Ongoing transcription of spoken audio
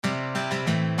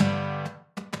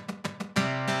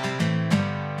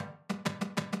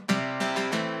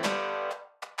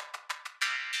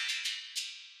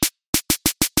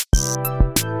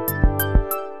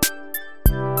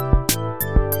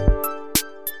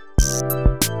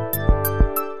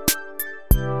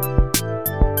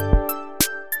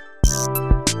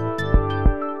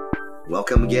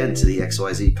again to the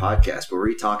XYZ podcast, where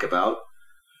we talk about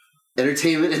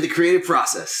entertainment and the creative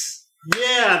process.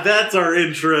 Yeah, that's our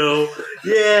intro.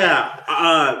 Yeah.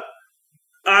 I'm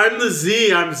the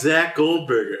Z. I'm Zach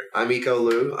Goldberger. I'm Eco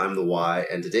Lou. I'm the Y.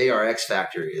 And today our X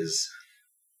Factor is...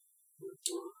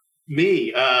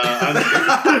 Me. Perfect.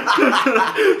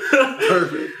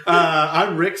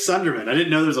 I'm Rick Sunderman. I didn't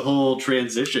know there was a whole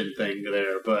transition thing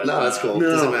there, but... No, that's cool. No.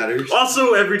 Doesn't matter.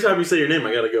 Also, every time you say your name,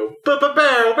 I gotta go, bow,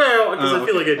 because I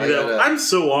feel like I do that. gotta- I'm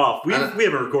so off. We haven't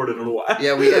recorded in a while.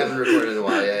 Yeah, we haven't recorded in a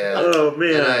while. Yeah. Oh,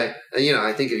 man. And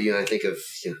I think of you, and I think of,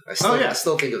 I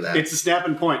still think of that. It's a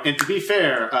snapping point. And to be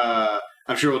fair,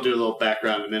 I'm sure we'll do a little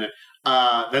background in a minute.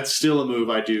 That's still a move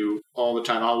I do all the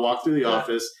time. I'll walk through the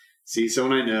office, see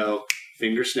someone I know,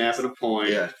 finger snap at a point.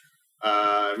 Yeah.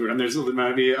 And there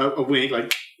might be a wink,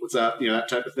 like, what's up, that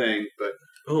type of thing. But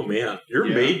Oh, man. You're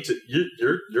made to...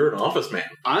 You're an office man.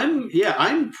 I'm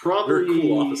probably... You're a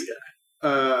cool office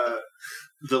guy.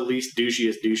 The least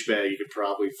douchiest douchebag you could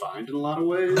probably find in a lot of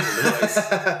ways.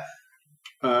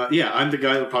 I'm the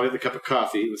guy that would probably have a cup of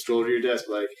coffee and stroll over to your desk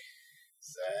like,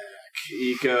 Zach,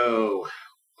 Eco,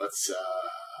 let's, and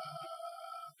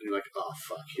you're like, oh,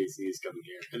 fuck, he's coming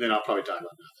here. And then I'll probably talk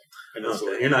about nothing. And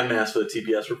Okay. You're not going to ask for the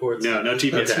TPS reports? No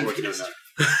TPS Okay. reports. No.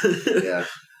 Yeah.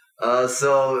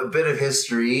 So a bit of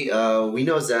history. We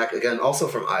know Zach, again, also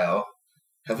from IO.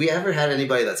 Have we ever had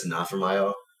anybody that's not from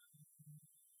IO?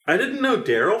 I didn't know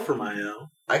Daryl from IO.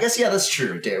 I guess, yeah, that's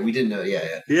true. Dare, we didn't know.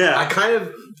 Yeah. Yeah. I kind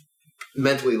of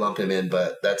mentally lump him in,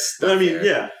 but that's I mean, fair.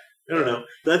 yeah. I don't know.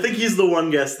 I think he's the one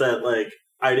guest that,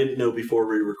 I didn't know before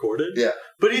we recorded. Yeah.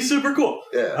 But he's super cool.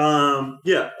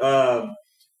 Yeah.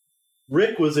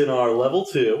 Rick was in our level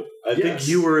 2. I think Yes.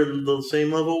 you were in the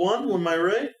same level 1. Am I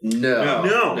right? No.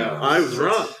 No. I was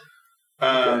wrong.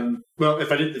 Well, if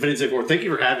I didn't say before, thank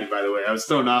you for having me, by the way. I was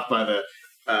thrown off by the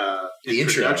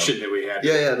introduction that we had.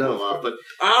 Yeah, no. But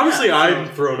Honestly, Yeah, I'm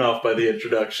thrown off by the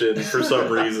introduction for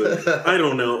some reason. I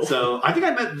don't know. so I think I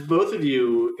met both of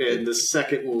you in the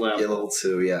second level. Yeah, level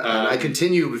 2, yeah. And I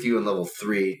continue with you in level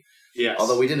 3, Yes.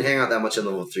 although we didn't hang out that much in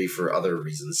level 3 for other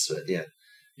reasons, but yeah.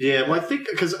 Yeah, well, I think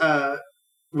because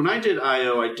when I did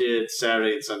I.O., I did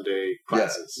Saturday and Sunday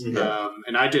classes. Yeah.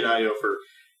 And I did I.O. for,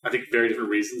 I think, very different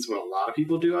reasons what a lot of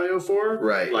people do I.O. for.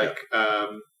 Right.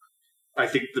 I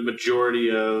think the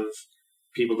majority of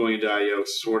people going into I.O.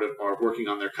 sort of are working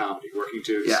on their comedy, working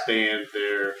to expand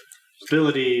their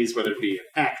abilities, whether it be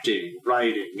acting,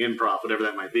 writing, improv, whatever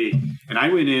that might be. And I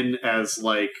went in as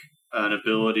an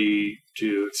ability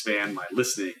to expand my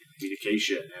listening,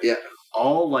 communication, and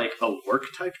all a work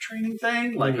type training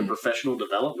thing, a professional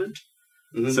development.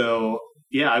 Mhm. So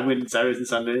I went Saturdays and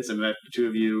Sundays and met the two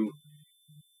of you.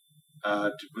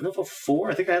 Level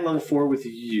 4? I think I had level 4 with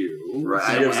you. Right. So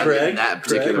I you don't have have Craig? that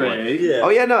particular one. Craig. Yeah. Oh,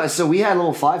 yeah, no. So we had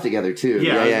level 5 together, too.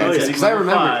 Yeah. Oh, yeah. Because I Level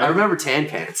 5. remember Tan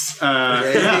Pants.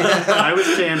 I was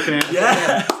Tan Pants.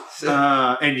 Yeah.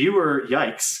 And you were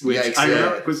Yikes. Which Yikes, I yeah.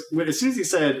 remember, because as soon as he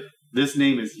said, this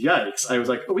name is Yikes, I was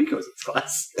like, oh, Eco's in this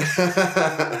class.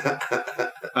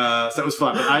 So that was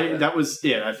fun. But I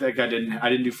think I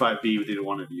didn't do 5B with either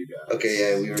one of you guys. Okay,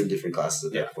 yeah, we were in different classes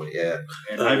at that point, yeah.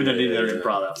 And I haven't done any other Yeah.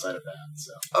 improv outside of that.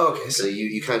 So Okay, so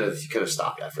you kind of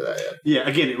stopped after that, yeah.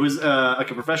 again, it was a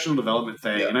professional development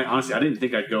thing, Yeah. and I didn't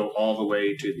think I'd go all the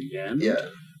way to the end. Yeah.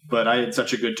 But I had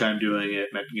such a good time doing it.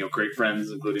 Met great friends,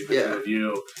 including the two of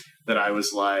you, that I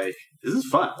was like, "This is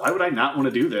fun. Why would I not want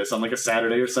to do this on a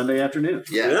Saturday or Sunday afternoon?"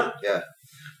 Yeah.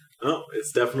 Oh,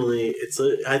 it's definitely,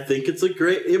 I think it's a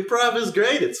great, improv is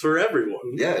great. It's for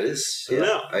everyone. Yeah, it is. Yeah,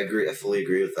 Yeah. I agree. I fully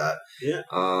agree with that. Yeah.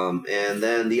 And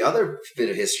then the other bit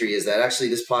of history is that actually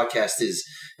this podcast is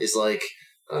it's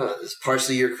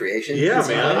partially your creation. Yeah, It's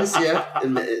man. nice, yeah.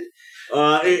 And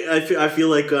I feel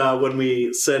like when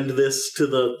we send this to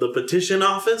the petition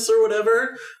office or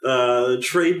whatever, the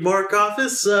trademark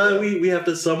office, we have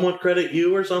to somewhat credit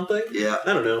you or something. yeah.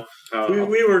 I don't know. Oh.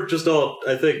 We were just all,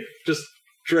 I think, just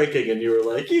drinking, and you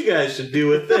were like, you guys should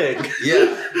do a thing.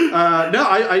 Yeah. No,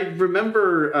 I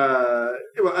remember.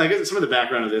 Well, I guess some of the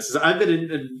background of this is I've been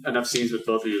in enough scenes with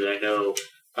both of you that I know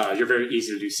you're very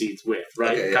easy to do scenes with.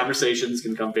 Right, Okay, yeah. Conversations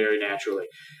can come very naturally,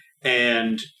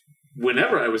 and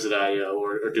whenever I was at IO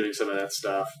or doing some of that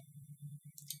stuff,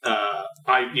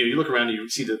 you look around and you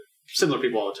see the similar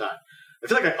people all the time. I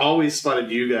feel like I always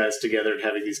spotted you guys together and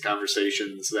having these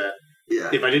conversations that Yeah.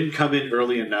 if I didn't come in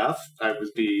early enough, I would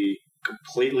be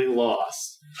completely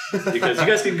lost. Because you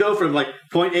guys can go from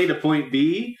point A to point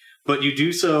B, but you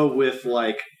do so with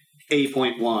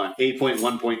A.1,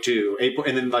 A.1.2,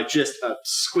 and then just a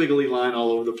squiggly line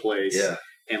all over the place. Yeah.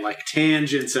 and like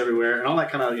tangents everywhere and all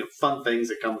that kind of fun things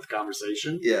that come with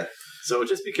conversation. Yeah. So it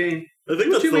just became. I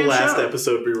think that's the last show.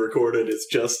 episode we recorded. It's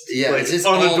just it's just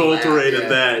unadulterated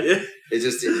that. It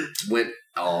went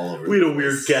all over. We had a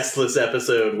weird guestless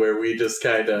episode where we just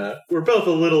kind of we're both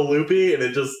a little loopy, and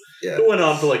it just it went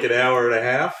on for like an hour and a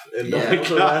half. And that was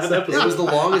the last episode. It was the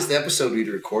longest episode we'd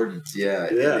recorded. Yeah.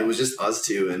 It was just us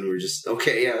two, and we were just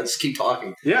let's keep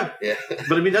talking. Yeah.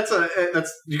 But I mean, that's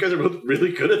you guys are both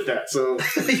really good at that. So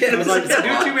I was like, do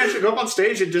a two-man show, go up on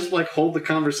stage and just like hold the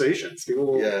conversations.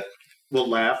 People will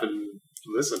laugh and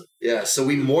listen. Yeah, so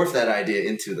we morphed that idea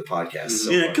into the podcast. So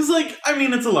because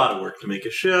it's a lot of work to make a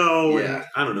show. Yeah. And,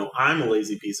 I don't know. I'm a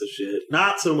lazy piece of shit.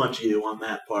 Not so much you on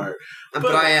that part.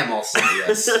 But I am also,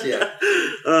 yes. Yeah.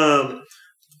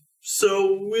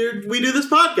 So we do this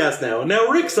podcast now, and now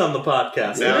Rick's on the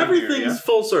podcast, and everything's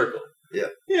full circle. Yeah.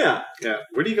 Yeah. Yeah.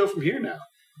 Where do you go from here now?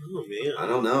 Oh, man. I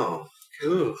don't know.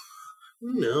 Ooh.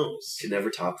 Who knows? Can never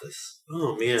top this.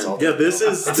 Oh, man. It's all this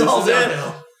is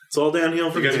downhill. It's all downhill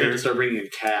from you guys are here. going to start bringing in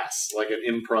casts. Like an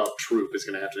improv troupe is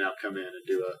going to have to now come in and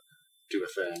do a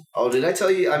thing. Oh, did I tell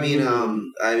you? I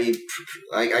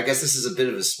guess this is a bit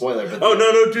of a spoiler. But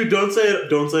no, dude! Don't say it.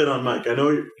 Don't say it on mic. I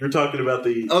know you're talking about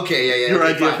the your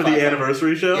idea for the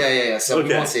anniversary show. Yeah. So we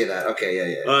won't say that. Okay,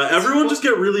 yeah. Everyone, just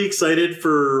get really excited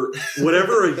for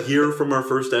whatever a year from our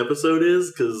first episode is,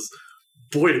 because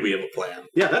boy, do we have a plan.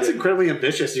 Yeah, that's incredibly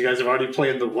ambitious. You guys have already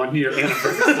planned the 1 year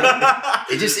anniversary.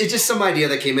 It's just some idea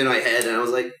that came in my head, and I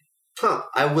was like,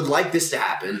 I would like this to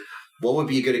happen. What would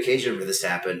be a good occasion for this to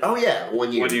happen? Oh, yeah,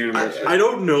 1 year. 1 year anniversary. I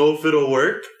don't know if it'll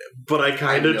work, but I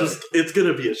kind of it's going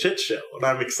to be a shit show, and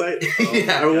I'm excited.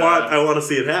 I want to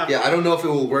see it happen. Yeah, I don't know if it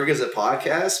will work as a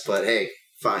podcast, but hey,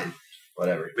 fine.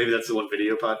 Whatever. Maybe that's the one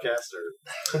video podcast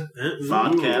or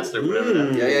podcast or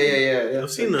whatever. Yeah.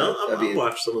 I've seen those. I'll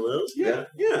watch some of those. Yeah.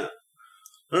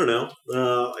 I don't know.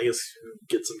 I guess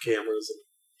get some cameras.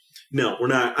 No, we're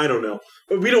not. I don't know.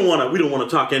 We don't want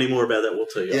to talk any more about that. We'll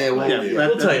tell you. Yeah, we'll tell you.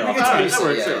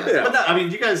 But no, I mean,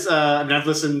 you guys. I've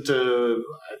listened to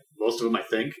most of them. I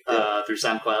think through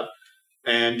SoundCloud,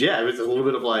 and it was a little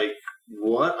bit of like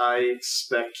what I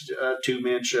expect a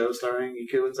two-man show starring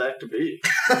Iko and Zach to be.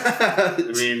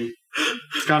 I mean,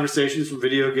 conversations from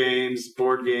video games,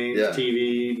 board games,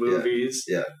 TV, movies.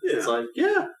 Yeah. It's like,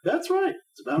 that's right.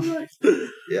 It's about right.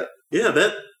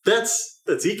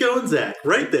 That's Iko and Zach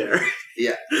right there.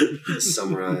 Yeah.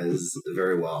 Summarized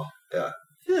very well. Yeah.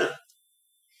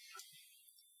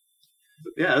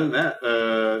 Yeah, other than that,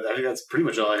 I think that's pretty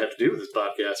much all I have to do with this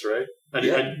podcast, right?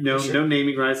 No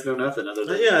naming rights, no nothing other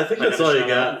than I think that's all you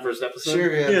got. In the first episode.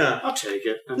 Sure, yeah. I'll take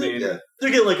it. I mean,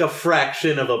 you get like a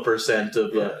fraction of a percent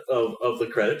of the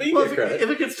credit, but you get credit. If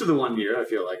it gets to the 1 year, I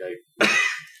feel like I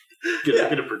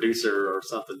get a producer or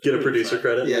something. Get a producer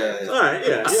credit. Yeah. All right.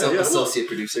 Yeah. Associate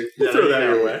producer. We'll throw that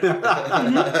your way.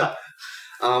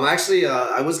 Actually,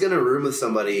 I was gonna room with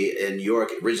somebody in New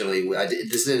York originally.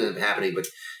 This didn't end up happening, but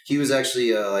he was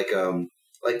actually a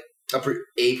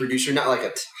producer, not like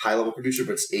a high level producer,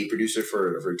 but a producer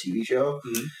for a TV show.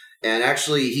 Mm-hmm. And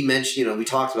actually, he mentioned, we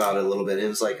talked about it a little bit. And it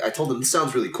was like, I told him this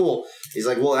sounds really cool. He's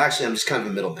like, well, actually, I'm just kind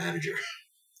of a middle manager.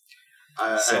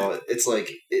 It's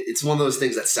like it's one of those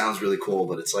things that sounds really cool,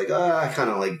 but it's like I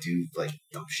kind of like do like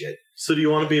dumb shit. So do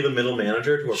you want to be the middle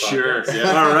manager to a podcast? Sure.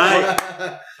 Yeah. All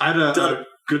right. I had a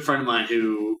good friend of mine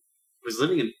who was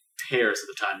living in Paris at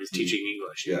the time. He was teaching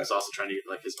English. He was also trying to get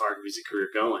like his art and music career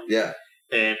going. Yeah.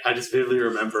 And I just vividly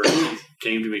remember he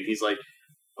came to me and he's like,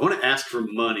 I want to ask for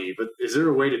money, but is there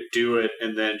a way to do it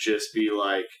and then just be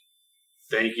like,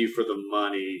 thank you for the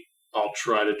money. I'll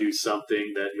try to do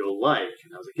something that you'll like.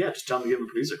 And I was like, just tell him to give him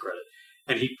producer credit.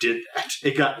 And he did that.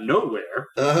 It got nowhere.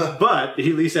 But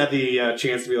he at least had the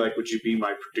chance to be like, would you be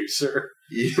my producer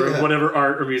for whatever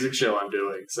art or music show I'm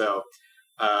doing? So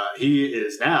he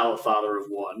is now a father of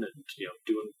one and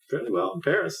doing fairly well in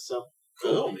Paris. So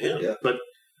cool, man. Yeah. But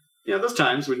those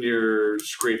times when you're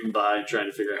scraping by and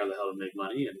trying to figure out how the hell to make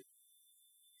money and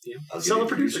sell a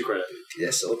producer credit. Yeah,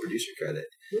 sell a producer credit.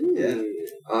 Yeah.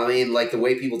 I mean, like the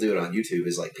way people do it on YouTube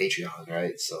is like Patreon,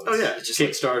 right? So it's just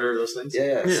Kickstarter, those things.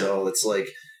 Yeah. So it's like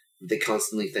they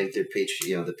constantly thank their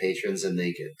the patrons, and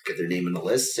they get their name in the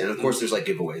list. And of course, there's like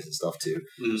giveaways and stuff too.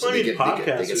 Mm-hmm. So they get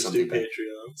something do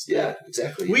Patreons. Yeah,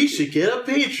 exactly. We should get a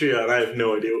Patreon. I have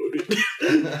no idea what we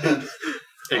do.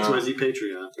 XYZ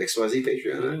Patreon. XYZ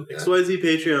Patreon. Yeah. XYZ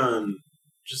Patreon.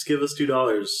 Just give us $2.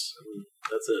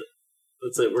 That's it.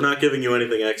 That's it. We're not giving you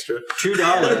anything extra.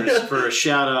 $2 for a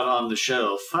shout out on the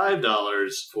show.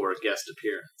 $5 for a guest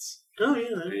appearance. Oh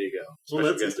yeah, there you go.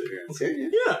 Special guest appearance. Okay,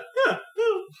 yeah.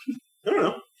 I don't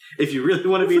know. If you really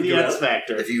want to be the X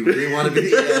Factor. If you really want to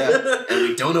be and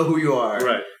we don't know who you are.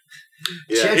 Right.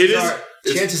 Yeah,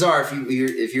 chances are,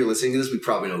 if you're listening to this, we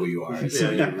probably know who you are.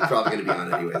 So you're probably going to be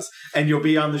on anyways. And you'll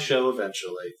be on the show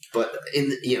eventually. But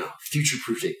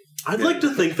future-proofing. I'd like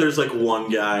to think there's like one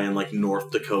guy in like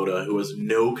North Dakota who has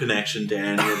no connection to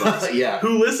any of us.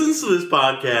 Who listens to this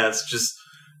podcast just,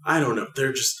 I don't know.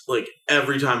 They're just like,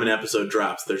 every time an episode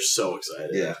drops, they're so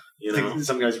excited. Yeah. I think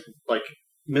some guys like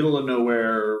middle of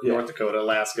nowhere, North Dakota,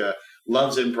 Alaska,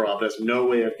 loves improv, has no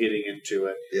way of getting into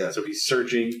it. Yeah. So he's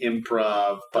searching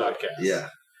improv podcasts. Yeah.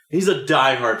 He's a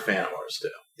diehard fan of ours, too.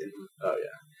 Mm-hmm. Oh,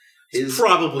 yeah. He's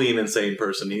probably an insane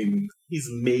person. He's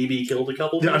maybe killed a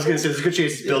couple people. I was going to say, there's a good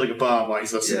chance he's building a bomb while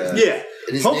he's listening. Yeah.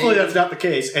 Hopefully that's not the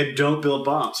case, and don't build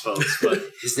bombs, folks. But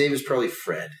his name is probably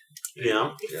Fred.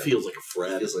 Yeah. Feels like a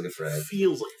Fred. That's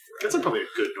probably a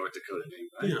good North Dakota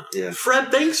name, right? Yeah.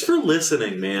 Fred, thanks for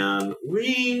listening, man.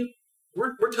 We're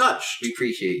touched. We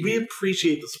appreciate you. We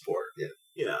appreciate the support.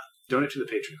 Yeah. Donate to the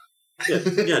Patreon.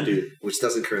 Yeah, dude. Which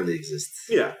doesn't currently exist.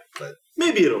 Yeah. But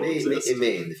maybe it'll exist. It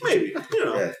may in the future.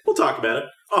 Maybe. We'll talk about it.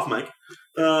 Off mic.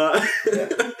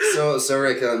 So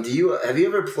Rick, have you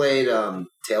ever played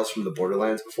Tales from the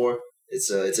Borderlands before? It's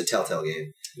a Telltale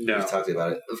game. No. We've talked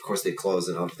about it. Of course, they closed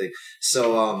and everything.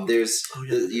 So there's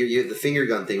the finger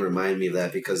gun thing reminded me of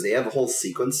that because they have a whole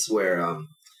sequence where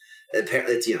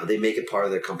apparently it's, they make it part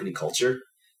of their company culture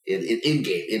in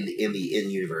game in the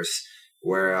universe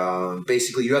where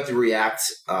basically you have to react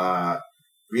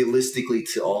realistically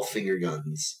to all finger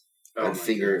guns and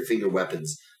finger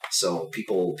weapons. So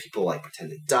people like pretend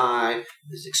to die.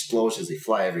 There's explosions. They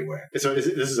fly everywhere. So this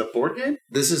is a board game?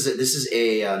 This is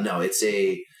a no. It's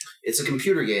a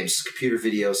computer game. It's computer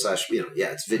video /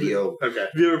 it's video. Okay. Have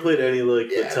you ever played any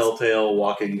the Telltale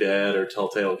Walking Dead or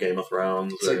Telltale Game of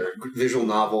Thrones? It's like a visual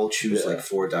novel. Choose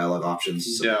 4 dialogue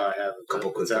options. No, I haven't. A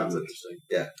couple quick sounds ones. interesting.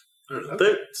 Yeah.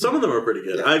 Some of them are pretty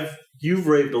good. Yeah. You've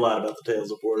raved a lot about the Tales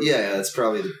of Borderlands. Yeah, it's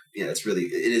probably it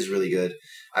is really good.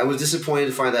 I was disappointed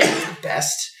to find that it was the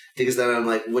best because then I'm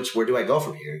like, where do I go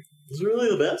from here? Is it really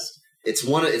the best? It's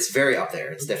very up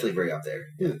there. It's definitely very up there.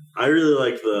 Yeah. I really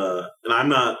like and I'm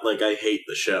not I hate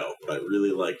the show, but I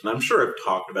really liked, and I'm sure I've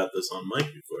talked about this on mic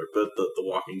before, but the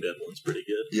Walking Dead one's pretty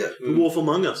good. Yeah. The Wolf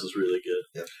Among Us is really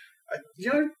good.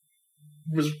 Yeah.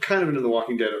 I was kind of into The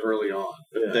Walking Dead early on,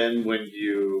 but then when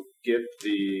you get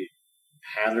the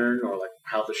pattern or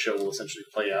how the show will essentially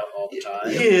play out all the time,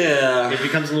 it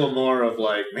becomes a little more of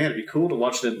man, it'd be cool to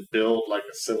watch them build a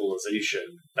civilization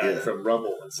back from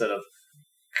rubble instead of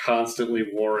constantly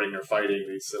warring or fighting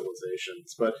these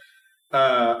civilizations. But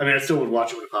I still would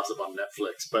watch it when it pops up on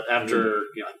Netflix. But after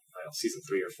season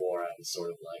 3 or 4, I was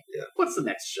sort of what's the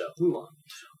next show? Move on.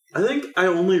 I think I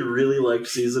only really liked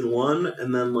season 1,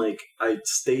 and then I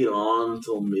stayed on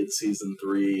until mid-season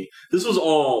 3. This was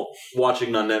all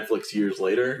watching on Netflix years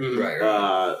later. Mm-hmm. Right.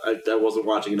 I wasn't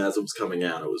watching it as it was coming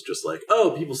out. It was just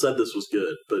people said this was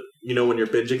good. But when you're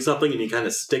binging something and you kind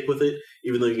of stick with it,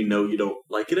 even though you don't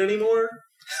like it anymore.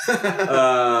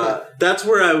 That's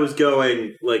where I was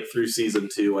going through season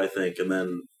 2, I think, and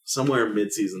then somewhere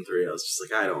mid-season 3, I was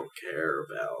just I don't care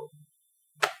about.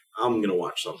 I'm gonna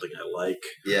watch something I like.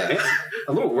 Yeah,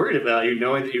 I'm a little worried about you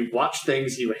knowing that you watch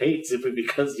things you hate simply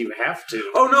because you have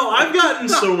to. Oh no, I've gotten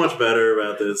so much better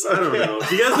about this. I don't know.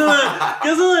 Do you guys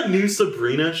know that new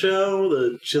Sabrina show,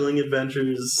 The Chilling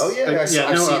Adventures? Oh yeah, I've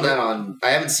seen that on. I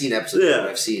haven't seen episodes. Yeah, but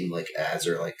I've seen ads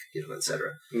or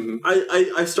etc. Mm-hmm.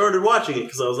 I started watching it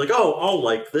because I was oh, I'll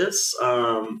like this.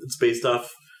 It's based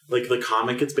off the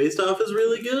comic it's based off is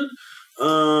really good.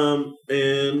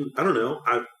 And I don't know.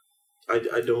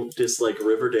 I don't dislike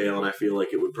Riverdale, and I feel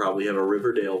like it would probably have a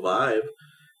Riverdale vibe.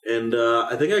 And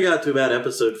I think I got to about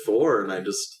episode 4, and I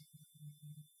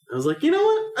was like, you know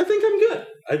what? I think I'm good.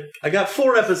 I got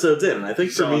 4 episodes in, and I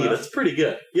think for me, that's pretty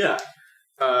good. Yeah.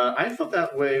 I felt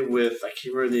that way with, I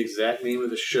can't remember the exact name of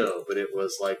the show, but it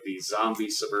was the zombie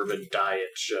suburban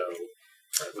diet show.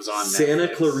 It was on Santa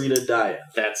Netflix. Clarita Diet.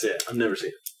 That's it. I've never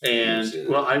seen it. And,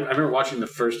 I remember watching the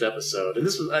first episode, and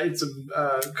this was, I had some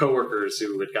coworkers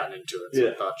who had gotten into it, so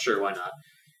I thought, sure, why not?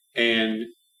 And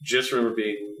just remember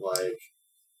being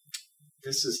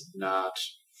this is not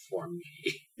for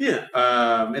me. Yeah.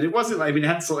 And it wasn't, it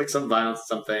had some violence and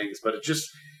some things, but it just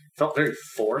felt very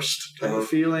forced type of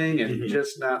feeling, and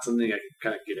just not something I could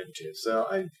kind of get into. So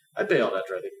I bailed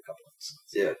after, I think, a couple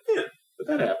episodes. Yeah.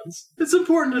 But that happens. It's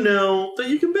important to know that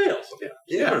you can bail.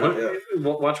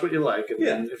 Watch what you like, and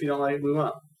then if you don't like it, move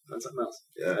on. That's something else.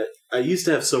 Yeah. I used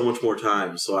to have so much more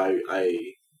time, so I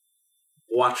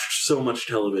watched so much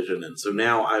television, and so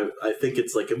now I think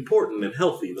it's important and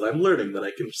healthy that I'm learning that I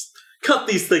can just cut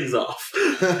these things off.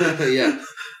 Yeah.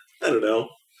 I don't know.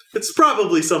 It's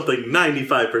probably something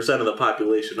 95% of the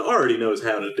population already knows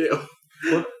how to do.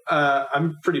 Well,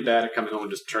 I'm pretty bad at coming home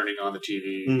and just turning on the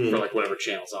TV for like whatever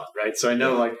channel's on, right? So I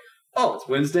know like, oh, it's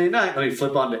Wednesday night. Let me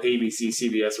flip on to ABC,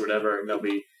 CBS, or whatever, and there'll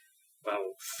be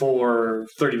 4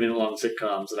 30-minute long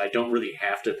sitcoms that I don't really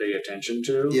have to pay attention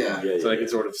to. So I can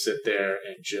sort of sit there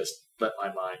and just let my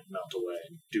mind melt away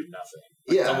and do nothing.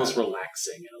 It's almost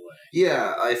relaxing in a way.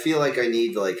 Yeah, I feel like I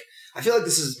feel like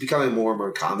this is becoming more and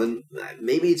more common.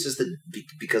 Maybe it's just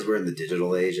because we're in the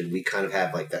digital age and we kind of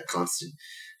have like that constant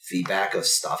feedback of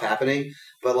stuff happening.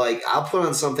 But like, I'll put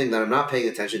on something that I'm not paying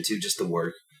attention to just to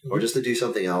work or just to do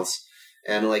something else.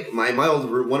 And like one of my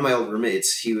old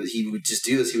roommates, he would just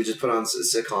do this. He would just put on a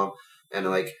sitcom, and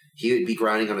like he would be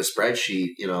grinding on a spreadsheet,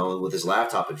 with his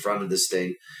laptop in front of this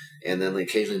thing, and then like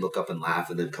occasionally look up and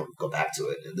laugh, and then go back to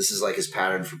it. And this is like his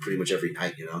pattern for pretty much every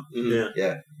night,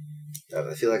 Yeah.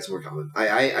 I feel like it's more common.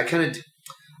 I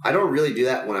don't really do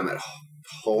that when I'm at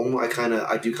home. I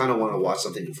do kind of want to watch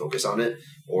something and focus on it,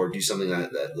 or do something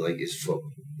that like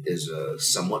is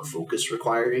somewhat focus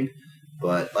requiring.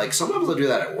 But like sometimes I'll do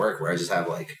that at work, where I just have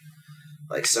like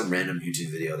some random YouTube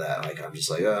video that like I'm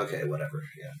just like, oh, okay, whatever.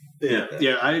 Yeah.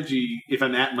 If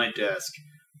I'm at my desk,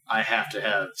 I have to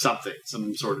have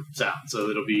some sort of sound. So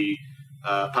it'll be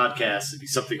podcasts, it'll be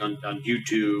something on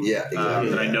YouTube. Yeah, exactly.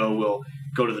 That I know will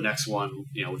go to the next one,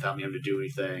 without me having to do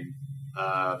anything.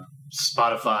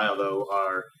 Spotify, although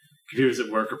our computers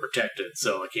at work are protected,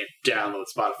 so I can't download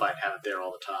Spotify and have it there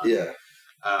all the time. Yeah.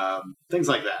 Things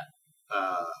like that.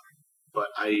 But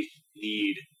I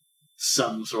need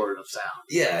some sort of sound.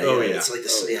 Yeah. It's like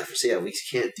this. We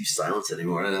can't do silence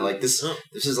anymore, and I like this.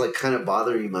 This is like kind of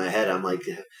bothering my head. I'm like,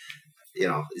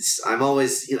 I'm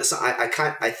always, So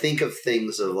I think of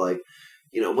things of like,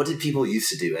 what did people used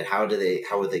to do, and how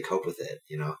would they cope with it,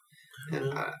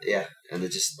 And and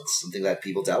it's just something that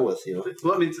people dealt with,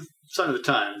 Well, I mean, it's a sign of the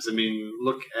times. I mean,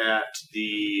 look at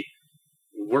the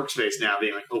workspace now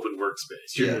being like open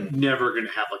workspace. You're never going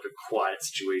to have like a quiet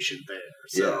situation there.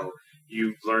 So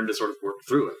you learn to sort of work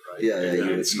through it, right?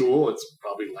 In school, it's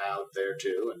probably loud there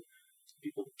too, and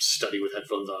people study with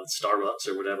headphones on Starbucks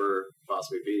or whatever it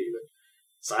possibly be. But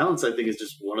silence, I think, is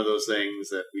just one of those things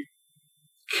that we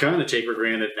kind of take for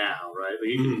granted now, right?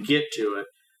 Like you can get to it,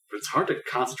 but it's hard to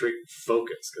concentrate and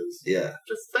focus because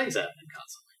just things happening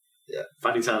constantly. Yeah.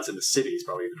 Finding silence in the city is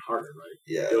probably even harder, right?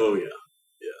 Yeah. Oh, yeah.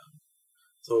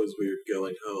 It's always weird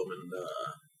going home, and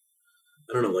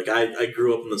I don't know. Like I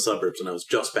grew up in the suburbs, and I was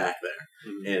just back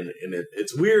there, and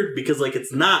it's weird because like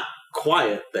it's not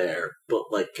quiet there,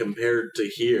 but like compared to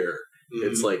here,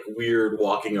 it's like weird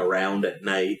walking around at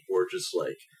night or just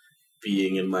like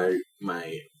being in my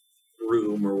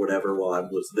room or whatever while I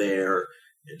was there,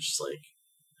 and just like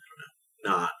I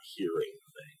don't know, not hearing.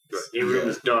 Right. Your room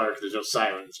is dark. There's no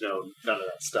sirens. None of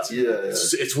that stuff.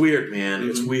 It's weird, man.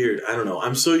 It's weird. I don't know.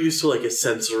 I'm so used to like a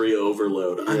sensory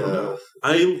overload. I don't know.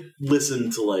 I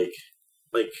listen to like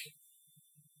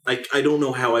I don't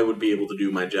know how I would be able to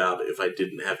do my job if I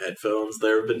didn't have headphones.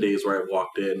 There have been days where I've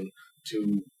walked in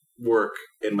to work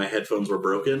and my headphones were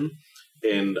broken,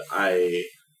 and I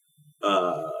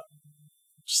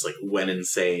just like went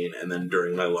insane, and then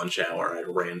during my lunch hour I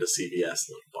ran to CVS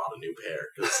and like bought a new pair,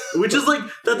 which is like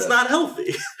that's not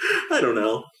healthy. I don't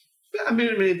know. I mean,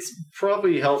 it's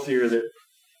probably healthier that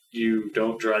you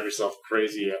don't drive yourself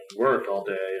crazy at work all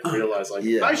day and realize like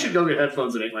I should go get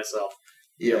headphones and make myself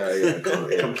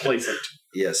complacent.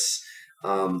 Yes.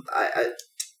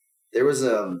 There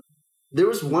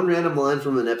was one random line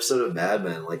from an episode of Mad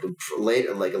Men, like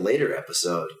a later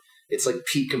episode. It's like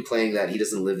Pete complaining that he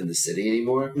doesn't live in the city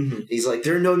anymore. He's like,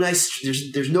 there's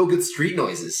no good street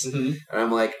noises. And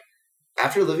I'm like,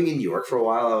 after living in New York for a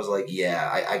while, I was like,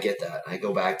 I get that. And I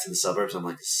go back to the suburbs, I'm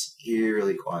like, it's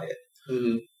eerily quiet.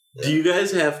 Do you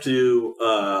guys have to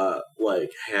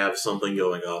like have something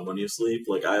going on when you sleep?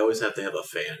 Like I always have to have a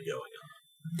fan going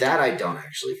on. That I don't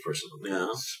actually, personally. Yeah.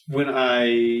 When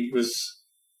I was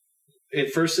at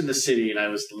first in the city and I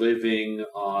was living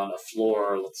on a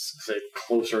floor, let's say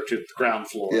closer to the ground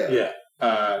floor.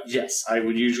 Yes, I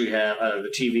would usually have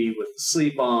the TV with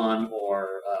sleep on or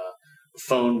a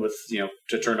phone with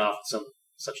to turn off some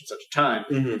such and such a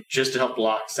time, just to help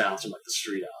block sounds from like the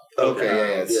street out.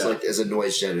 Okay, it's like as a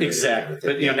noise generator. Exactly.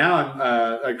 But now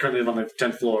I currently live on the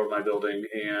 10th floor of my building,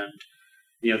 and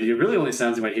the really only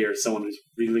sounds you might hear is someone who's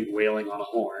really wailing on a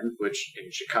horn, which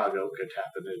in Chicago could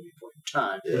happen at any point in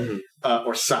time,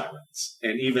 or sirens.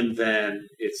 And even then,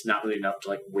 it's not really enough to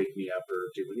like wake me up or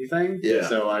do anything.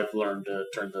 So I've learned to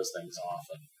turn those things off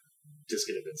and just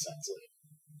get a good sense of it.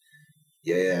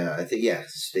 Yeah, I think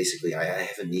basically I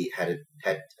haven't had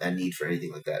a need for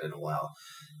anything like that in a while.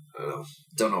 I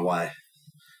don't know why,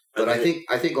 but I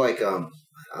think like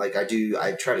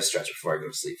I try to stretch before I go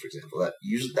to sleep. For example,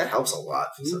 that helps a lot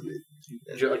for some reason.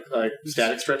 Like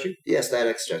static stretching? Yeah,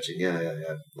 static stretching.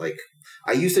 Yeah. Like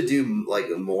I used to do like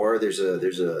more. There's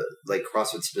a like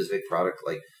CrossFit specific product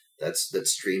like that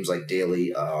streams like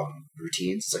daily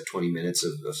routines. It's like 20 minutes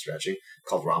of stretching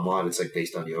called Ramlod. It's like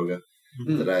based on yoga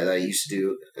that I used to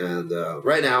do. And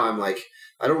right now I'm like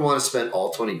I don't want to spend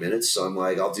all 20 minutes, so I'm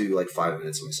like I'll do like 5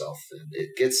 minutes myself, and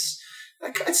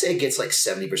I'd say it gets like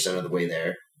 70% of the way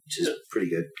there, which is pretty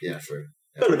good. Yeah, for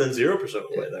better than 0% of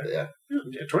the way there. Yeah.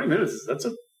 20 minutes. That's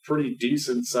a pretty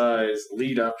decent size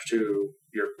lead up to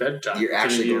your bedtime. You're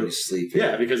actually going to sleep.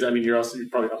 Yeah, because I mean, you're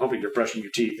probably hoping you're brushing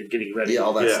your teeth and getting ready. Yeah,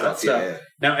 all that stuff. Yeah.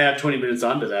 Now add 20 minutes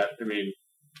onto that. I mean,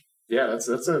 yeah, that's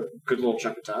a good little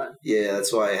chunk of time. Yeah,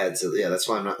 that's why I had to. Yeah, that's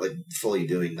why I'm not like fully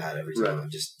doing that every time. Right. I'm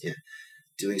just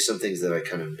doing some things that I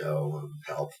kind of know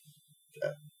help.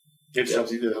 Yeah. It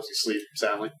helps you sleep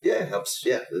soundly. Yeah, it helps.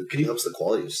 Yeah, it helps the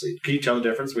quality of sleep. Can you tell the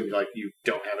difference when you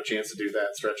don't have a chance to do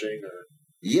that stretching? Or?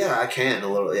 Yeah, I can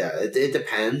a little. Yeah, it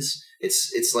depends.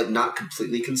 It's like not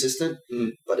completely consistent,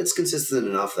 but it's consistent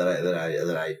enough that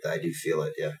I do feel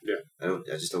it. Yeah.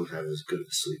 I just don't have as good of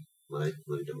a sleep when I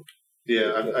don't.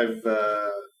 Yeah,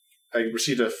 I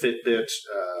received a Fitbit.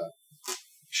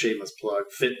 Shameless plug.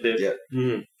 Fitbit.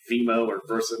 Yeah. Vimo or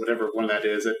Versa, whatever one that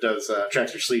is, it does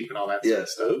tracks your sleep and all that sort of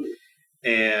stuff.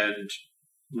 And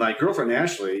my girlfriend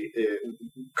Ashley,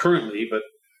 currently, but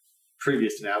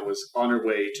previous to now, was on her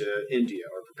way to India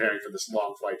or preparing for this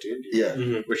long flight to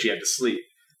India, where she had to sleep.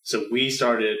 So we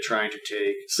started trying to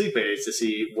take sleep aids to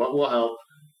see what will help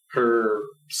her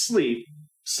sleep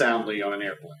soundly on an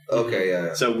airplane. Okay,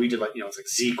 yeah. So we did it's like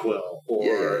ZzzQuil or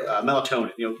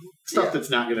melatonin, stuff that's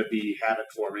not going to be habit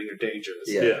forming or dangerous.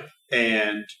 Yeah.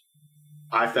 And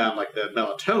I found like the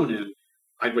melatonin,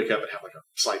 I'd wake up and have like a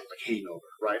slight like hangover,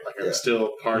 right? Like I was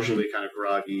still partially kind of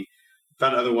groggy.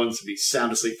 Found other ones to be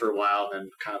sound asleep for a while, then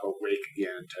kind of awake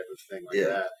again type of thing like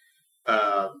that.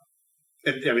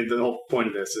 And I mean, the whole point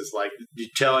of this is like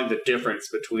telling the difference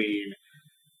between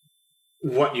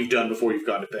what you've done before you've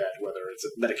gone to bed, whether it's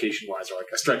medication-wise or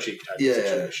like a stretching type of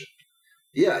situation.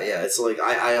 Yeah. It's like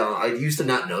I used to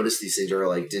not notice these things or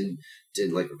like didn't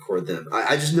like record them.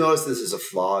 I just noticed this is a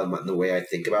flaw in the way I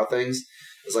think about things.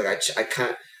 It's like I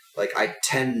can't like I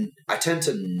tend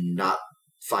to not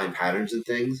find patterns in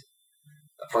things,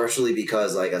 partially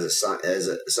because like as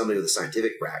somebody with a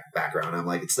scientific background, I'm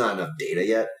like it's not enough data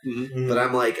yet. Mm-hmm. But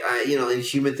I'm like in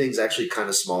human things, actually, kind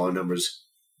of smaller numbers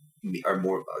are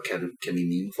more can be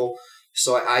meaningful.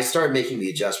 So I started making the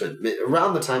adjustment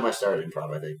around the time I started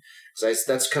improv, I think. So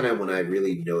that's kind of when I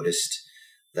really noticed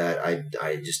that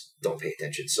I just don't pay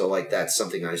attention. So like that's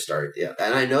something I started,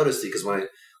 and I noticed it because when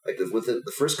with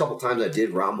the first couple times I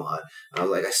did Ramlod, I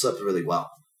was like I slept really well.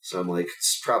 So I'm like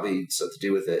it's probably something to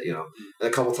do with it, And a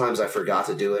couple times I forgot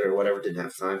to do it or whatever, didn't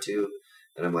have time to,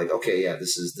 and I'm like okay,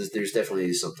 there's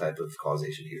definitely some type of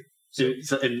causation here. So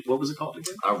and what was it called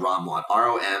again? Ramlod,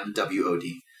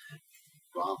 ROMWOD.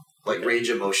 Rom. Like range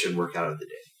of motion workout of the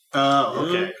day. Oh,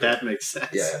 okay. That makes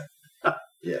sense.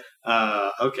 Yeah.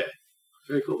 Okay.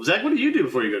 Very cool. Zach, what do you do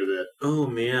before you go to bed? Oh,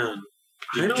 man.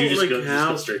 I don't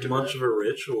have much of a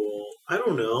ritual. I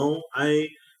don't know. I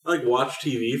watch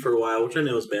TV for a while, which I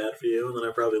know is bad for you, and then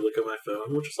I probably look at my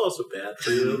phone, which is also bad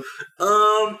for you.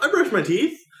 I brush my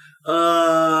teeth.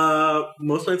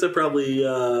 Most nights I probably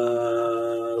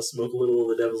smoke a little of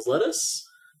the devil's lettuce.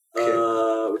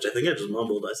 Which I think I just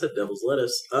mumbled. I said devil's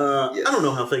lettuce. Yes. I don't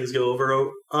know how things go over on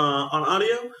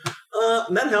audio.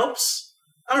 And that helps.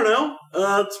 I don't know.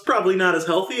 It's probably not as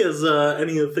healthy as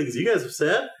any of the things you guys have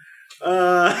said.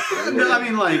 No, I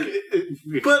mean, like...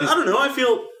 but I don't know. I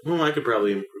feel... Well, I could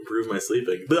probably improve my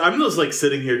sleeping. But I'm just, like,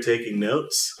 sitting here taking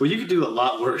notes. Well, you could do a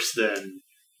lot worse than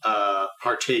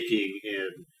partaking in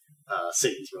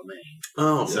Satan's romaine.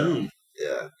 Oh, so,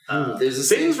 yeah.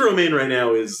 Satan's romaine right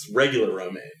now is regular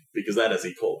romaine. Because that is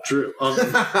E. coli. True.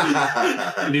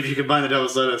 And if you combine the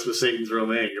devil's lettuce with Satan's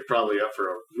romaine, you're probably up for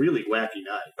a really wacky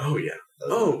night. Oh, yeah.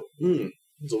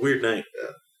 It's a weird night. Yeah.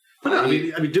 But no, I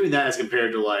mean, doing that as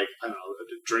compared to like, I don't know,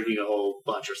 drinking a whole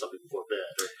bunch or something before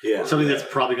bed. Or something that's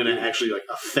probably going to actually like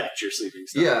affect your sleeping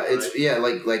stuff. Yeah, it's,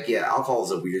 alcohol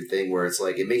is a weird thing where it's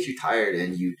like, it makes you tired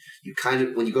and you kind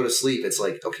of, when you go to sleep, it's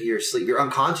like, okay, you're asleep. You're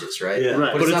unconscious, right? Yeah.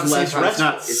 Right. But it's less restful. It's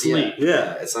not sleep.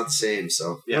 It's not the same,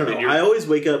 so. Yeah, I always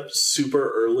wake up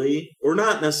super early, or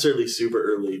not necessarily super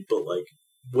early, but like,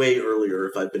 way earlier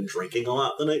if I've been drinking a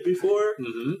lot the night before.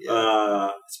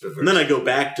 Mm-hmm. And then I go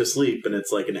back to sleep and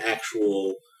it's like an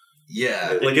actual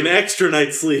Yeah. Like an extra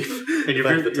night's sleep. And you're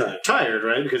Back very at the time. tired,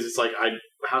 right? Because it's like,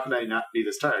 how can I not be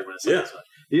this tired when I sleep? Yeah. This way?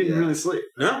 You didn't really sleep.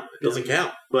 No, it doesn't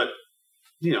count. But,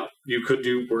 you could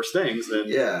do worse things than...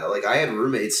 Yeah, like I had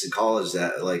roommates in college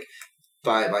that like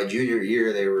by junior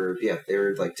year they were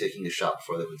like taking a shot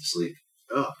before they went to sleep.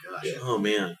 Oh, gosh. Yeah. Oh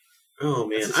man.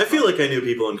 That's I feel like I knew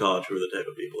people in college who were the type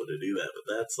of people to do that,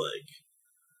 but that's like,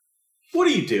 what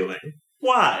are you doing?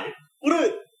 Why?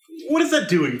 What is that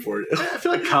doing for you? I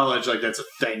feel like college, like that's a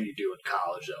thing you do in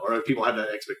college, though. Or like, people have that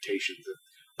expectations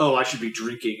of, I should be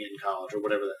drinking in college or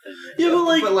whatever that thing is. Yeah,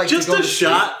 but like just to go a to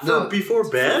shot sleep- no, before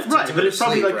bed? Right, but it's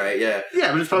probably like... right, yeah.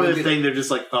 Yeah, but it's probably Maybe- the thing they're just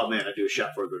like, oh man, I do a shot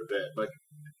before I go to bed. Like,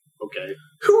 okay,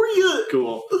 Who are you?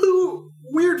 cool.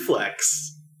 Weird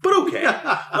flex. But okay. No,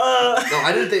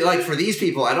 I didn't think like for these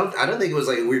people, I don't think it was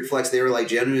like a weird flex. They were like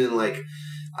genuine like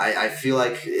I feel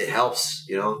like it helps,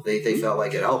 They felt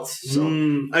like it helped. So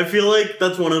I feel like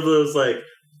that's one of those like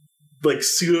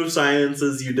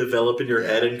pseudosciences you develop in your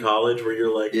head in college where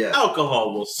you're like,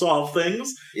 alcohol will solve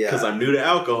things because I'm new to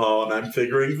alcohol and I'm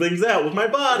figuring things out with my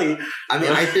body. I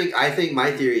mean, I think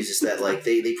my theory is just that like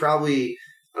they probably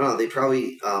I don't know, they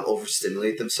probably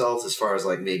overstimulate themselves as far as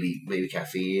like maybe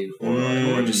caffeine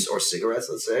or cigarettes,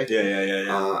 let's say.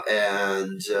 Yeah.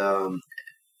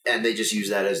 And they just use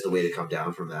that as the way to come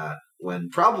down from that. When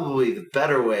probably the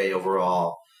better way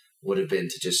overall would have been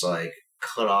to just like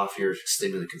cut off your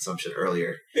stimulant consumption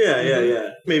earlier. Yeah.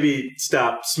 Maybe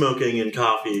stop smoking and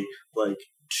coffee like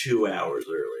 2 hours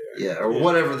earlier. Yeah, or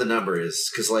whatever the number is.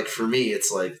 Because like for me, it's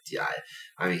like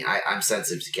I'm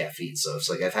sensitive to caffeine, so it's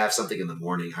like if I have something in the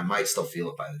morning, I might still feel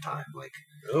it by the time. Like,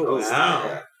 oh wow,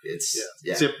 yeah, it's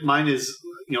yeah. See, mine is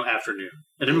afternoon,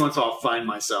 and every once in a while I'll find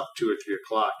myself 2 or 3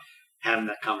 o'clock having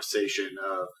that conversation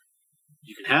of,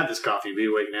 you can have this coffee and be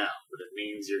awake now, but it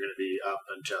means you're going to be up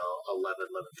until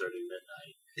 11:30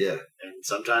 midnight. Yeah, and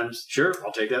sometimes, sure,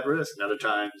 I'll take that risk. And other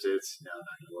times, it's not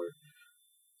going to work.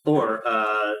 Or,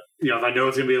 if I know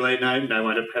it's going to be a late night and I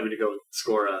wind up having to go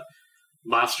score a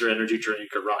Monster energy drink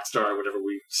or Rockstar or whatever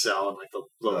we sell in like the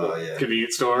local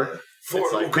convenience store. Yeah.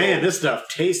 It's like, man, this stuff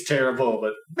tastes terrible,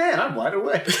 but man, I'm wide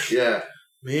awake. Yeah.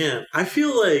 Man, I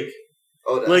feel like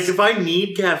if I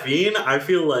need caffeine, I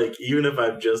feel like even if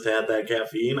I've just had that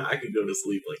caffeine, I could go to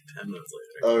sleep like 10 minutes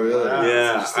later. Oh, really? Wow.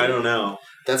 Yeah, I don't know.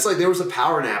 That's like, there was a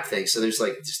power nap thing. So there's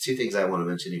like just 2 things I want to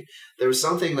mention here. There was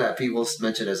something that people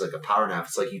mentioned as like a power nap.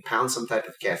 It's like you pound some type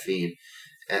of caffeine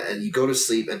and you go to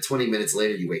sleep and 20 minutes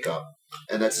later you wake up.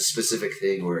 And that's a specific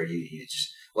thing where you just,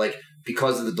 like,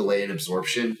 because of the delay in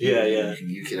absorption,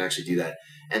 you can actually do that.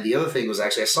 And the other thing was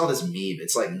actually, I saw this meme.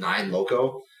 It's like 9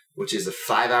 Loco, which is a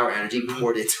 5-hour energy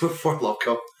poured into a 4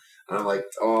 Loco. And I'm like,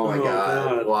 oh my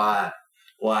God.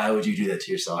 Why would you do that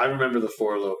to yourself? I remember the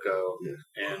 4 Loco,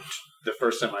 and the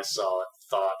first time I saw it,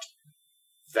 thought,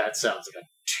 that sounds like a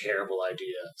terrible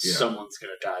idea. Yeah. Someone's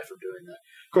going to die from doing that.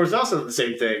 Of course, also the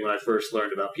same thing when I first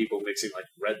learned about people mixing like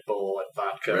Red Bull and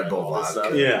vodka and all this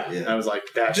stuff. Yeah. And I was like,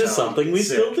 that's just something we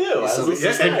still do.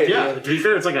 To be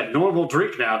fair, it's like a normal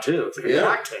drink now too. It's like a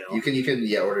cocktail. You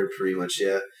can order pretty much.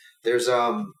 Yeah. There's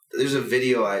a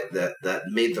video that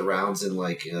made the rounds in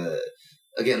like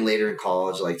again later in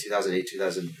college, like 2008,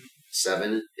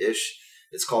 2007 ish.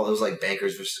 It was like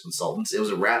Bankers versus Consultants. It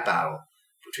was a rap battle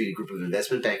between a group of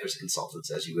investment bankers and consultants,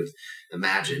 as you would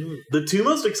imagine. The 2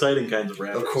 most exciting kinds of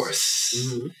rappers. Of course.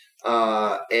 Mm-hmm.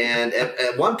 And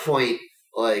at one point,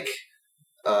 like,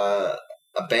 a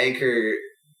banker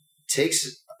takes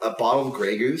a bottle of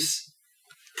Grey Goose,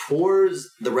 pours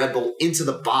the Red Bull into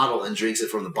the bottle, and drinks it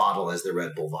from the bottle as the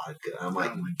Red Bull vodka. I'm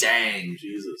like, dang.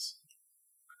 Jesus.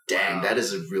 Dang, wow. That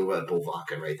is a real Red Bull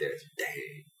vodka right there.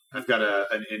 Dang. I've got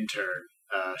an intern.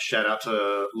 Shout out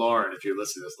to Lauren. If you're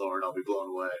listening to this, Lauren, I'll be blown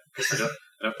away. I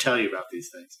don't tell you about these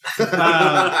things.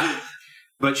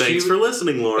 But thanks for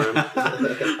listening, Lauren.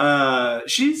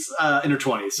 She's in her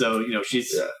 20s, so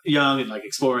she's young and like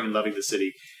exploring and loving the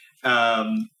city.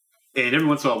 And every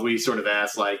once in a while, we sort of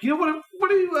ask, like, what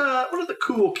do the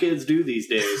cool kids do these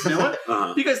days? What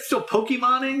you guys still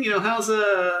Pokemoning? How's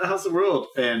the world?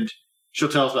 And she'll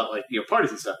tell us about, like,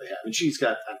 parties and stuff they have. And she's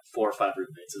got 4 or 5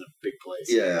 roommates in a big place.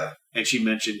 Yeah. And she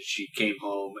mentioned she came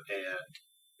home,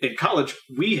 and in college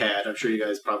we had, I'm sure you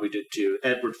guys probably did too,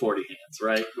 Edward 40 hands,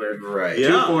 right? Where 2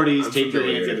 40s, take your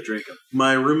hands, you have to drink them.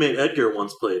 My roommate Edgar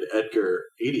once played Edgar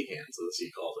 80 hands, as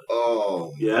he called it.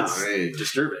 Oh, yeah. Nice.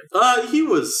 Disturbing. He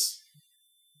was...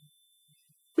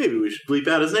 Maybe we should bleep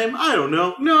out his name. I don't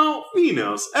know. No, he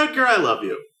knows. Edgar, I love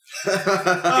you.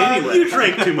 Anyway, you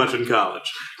drank too much in college.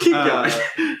 Keep going.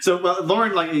 So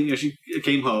Lauren, like, she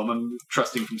came home, I'm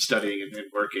trusting from studying and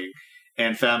working,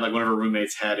 and found like one of her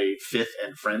roommates had a 5th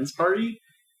and friends party,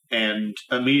 and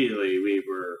immediately we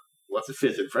were, what's a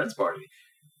fifth and friends party?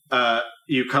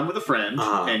 You come with a friend,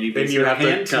 and you basically have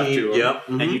handcuff to them,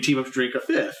 and Mhm. you team up to drink a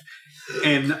fifth.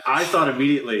 And I thought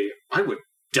immediately, I would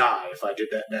die if I did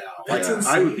that now. Like, That's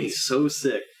I would be so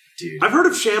sick. Dude. I've heard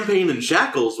of champagne and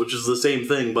shackles, which is the same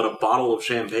thing, but a bottle of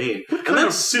champagne. And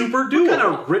that's super doable. What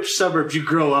kind of rich suburbs you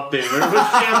grow up in? With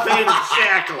champagne and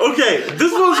shackles. Okay,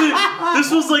 this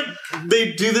was like,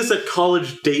 they do this at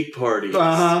college date parties.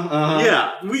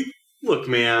 Yeah, look,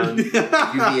 man.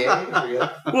 UVA?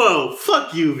 Whoa,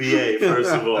 fuck UVA,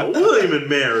 first of all. William and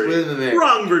Mary.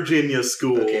 Wrong Virginia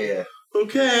school. Okay, yeah.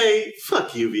 Okay,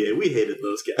 fuck UVA. We hated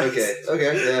those guys.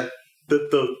 Okay, yeah.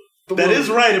 That is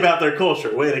right about their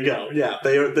culture. Way to go. Yeah,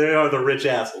 they are the rich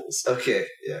assholes. Okay,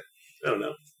 yeah. I don't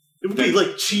know. It would be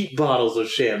like cheap bottles of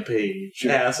champagne,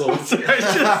 assholes. There's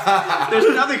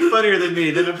nothing funnier than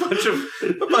me than a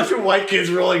bunch of white kids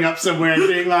rolling up somewhere and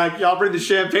being like, "Y'all bring the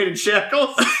champagne and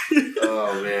shackles."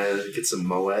 Oh man, get some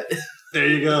Moet. There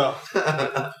you go.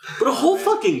 But a whole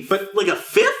like a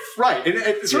fifth? Right, and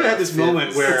it sort of had this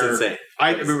moment where insane.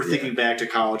 I remember thinking back to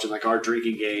college and like our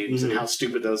drinking games and how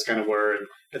stupid those kind of were, and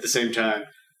at the same time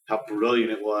how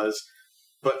brilliant it was.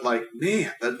 But like,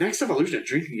 man, the next evolution of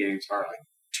drinking games are like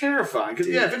terrifying. Because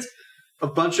if it's a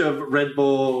bunch of Red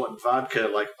Bull and vodka,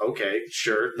 like, okay,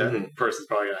 sure, that person's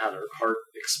probably gonna have their heart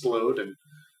explode,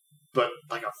 but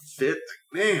like a fifth,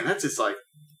 like, man, that's just like,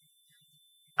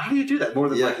 how do you do that more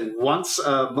than like once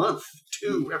a month,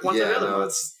 once another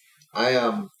month?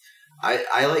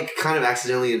 I like kind of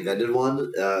accidentally invented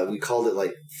one. We called it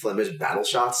like Flemish battle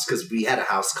shots because we had a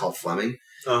house called Fleming,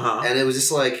 and it was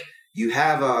just like you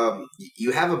have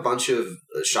a bunch of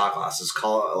shot glasses,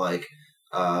 call it like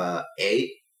 8,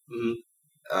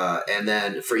 and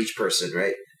then for each person,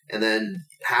 right? And then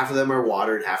half of them are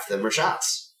water and half of them are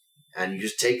shots, and you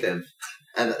just take them,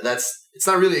 and it's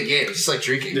not really a game. It's just like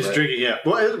drinking. Just drinking, yeah.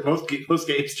 Well, most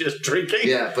games just drinking.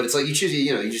 Yeah, but it's like you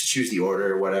just choose the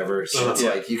order or whatever. So it's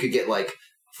like you could get like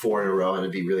 4 in a row and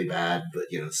it'd be really bad. But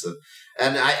so,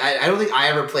 and I don't think I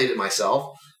ever played it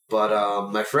myself,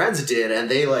 but my friends did, and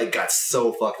they like got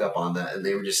so fucked up on that, and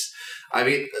they were just. I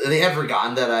mean, they had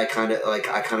forgotten that I kind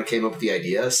of came up with the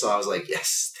idea, so I was like,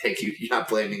 yes, thank you. You're not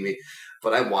blaming me.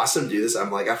 But I watched them do this.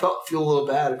 I'm like, I feel a little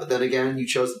bad, but then again, you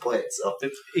chose to play it. So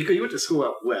you went to school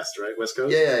out west, right? West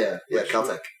Coast? Yeah.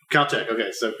 Caltech. Caltech.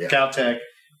 Okay, so Caltech,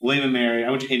 William and Mary. I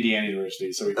went to Indiana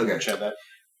University, so we can check that.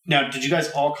 Now, did you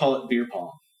guys all call it beer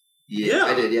pong? Yeah,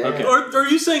 I did. Yeah. Okay. Or are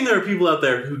you saying there are people out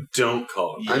there who don't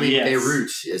call it? I mean, Beirut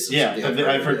is.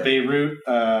 I've heard Beirut.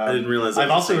 I didn't realize. I've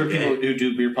also heard people who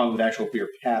do beer pong with actual beer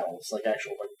paddles, like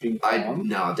actual ping pong.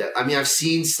 I mean, I've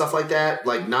seen stuff like that,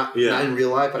 like not in real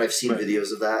life, but I've seen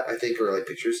videos of that. I think, or like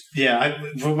pictures. Yeah,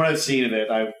 from what I've seen of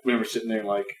it, I remember sitting there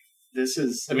like, this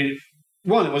is. I mean,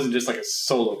 one, it wasn't just like a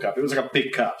solo cup; it was like a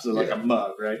big cup, so like a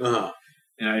mug, right?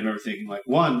 And I remember thinking, like,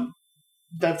 one.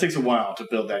 That takes a while to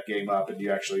build that game up, and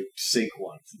you actually sink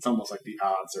once. It's almost like the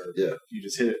odds are you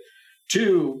just hit it.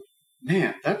 2,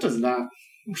 man, that does not.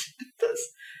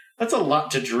 That's a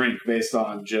lot to drink based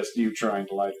on just you trying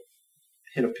to like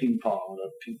hit a ping pong with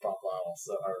a ping pong bottle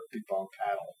or a ping pong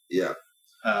paddle. Yeah.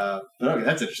 But okay,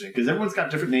 that's interesting because everyone's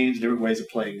got different names, different ways of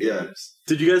playing games.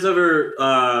 Did you guys ever?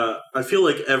 I feel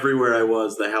like everywhere I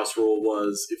was, the house rule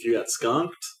was if you got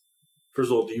skunked. First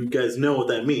of all, do you guys know what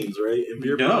that means, right? In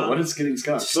beer pong? No, what is getting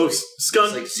skunked? So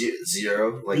skunked, it's like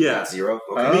zero, like zero.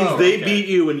 Okay. It means they beat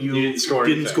you and you didn't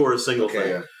score a single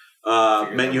thing.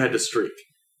 Meant you had to streak.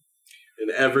 And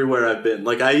everywhere I've been,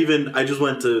 like I just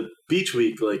went to Beach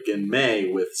Week like in May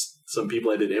with some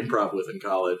people I did improv with in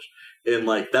college, and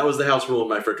like that was the house rule in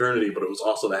my fraternity, but it was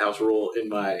also the house rule in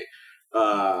my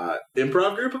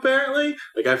improv group. Apparently,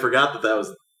 like I forgot that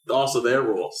was also their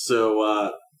rule.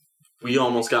 So. We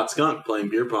almost got skunked playing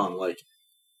beer pong like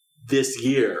this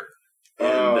year,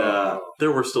 and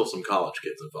there were still some college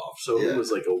kids involved, so it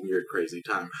was like a weird, crazy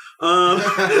time. Oh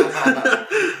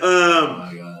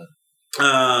my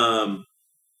god!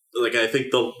 Like I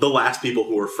think the last people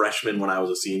who were freshmen when I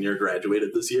was a senior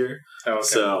graduated this year. Oh, okay.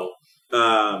 So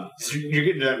you're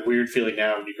getting that weird feeling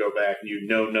now when you go back and you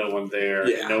know no one there,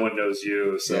 and no one knows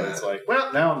you, so it's like,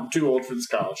 well, now I'm too old for this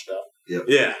college stuff. Yep.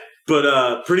 Yeah.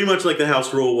 But pretty much like the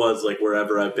house rule was, like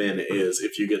wherever I've been is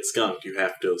if you get skunked, you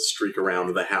have to streak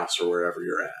around the house or wherever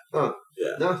you're at. Oh.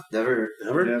 Yeah. No, never.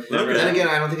 Never? Okay. Then again,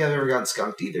 I don't think I've ever gotten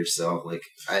skunked either, so like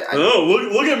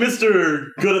look at Mr.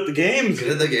 Good at the Games.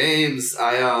 Good at the games.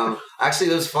 Actually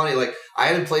that was funny, like I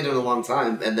hadn't played in a long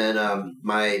time, and then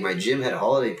my gym had a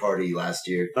holiday party last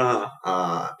year.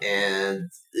 And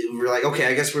we were like, okay,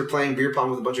 I guess we're playing beer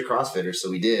pong with a bunch of CrossFitters, so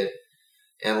we did.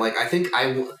 And like I think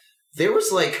there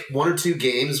was like 1 or 2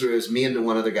 games where it was me and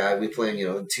one other guy, we playing,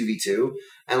 2v2,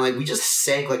 and like we just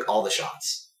sank like all the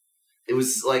shots. It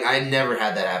was like I never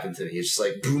had that happen to me. It's just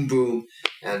like boom, boom,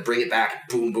 and bring it back,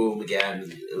 boom, boom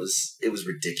again. It was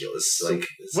ridiculous. So like,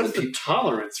 what's the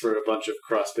tolerance for a bunch of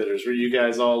CrossFitters? Were you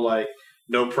guys all like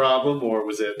no problem, or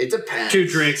was it? It depends. 2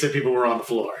 drinks and people were on the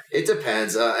floor. It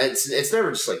depends. It's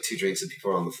never just like 2 drinks and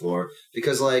people are on the floor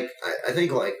because like I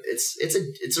think like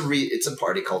it's a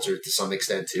party culture to some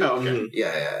extent too. Oh, okay.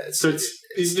 Yeah. So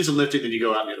it's just a lifting, then you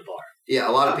go out and get a bar. Yeah,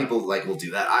 a lot of people like will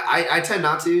do that. I tend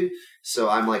not to, so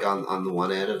I'm like on the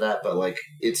one end of that. But like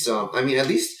it's I mean at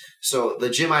least so the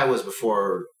gym I was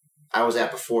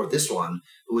at before this one,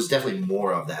 it was definitely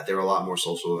more of that. There were a lot more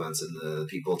social events, and the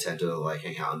people tend to like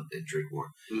hang out and drink more.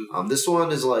 Mm. This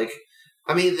one is like,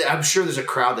 I mean, I'm sure there's a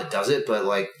crowd that does it, but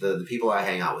like the people I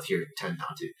hang out with here tend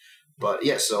not to. But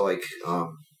yeah, so like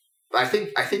I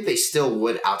think they still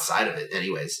would outside of it,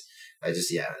 anyways.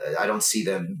 I don't see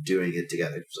them doing it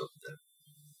together. So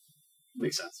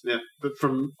makes sense. Yeah, but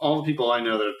from all the people I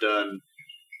know that have done,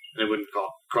 and I wouldn't call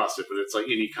it CrossFit, but it's like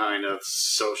any kind of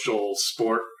social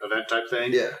sport event type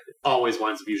thing. Yeah, it always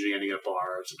winds up usually ending at a bar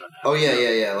or something. Oh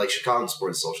yeah. Like Chicago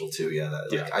Sports Social too. Yeah,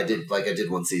 I did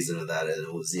 1 season of that, and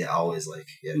it was always like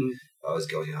always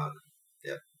going out.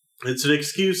 Yeah, it's an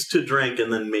excuse to drink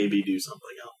and then maybe do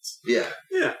something else. Yeah.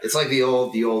 It's like the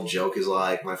old joke is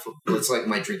like it's like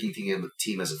my drinking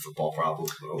team has a football problem.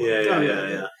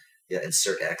 Yeah. Yeah,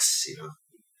 insert X.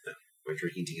 My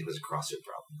drinking team has a CrossFit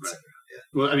problem. Right. Yeah.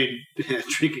 Well, I mean,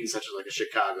 drinking is such like a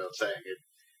Chicago thing,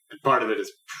 and part of it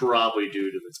is probably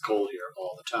due to it's cold here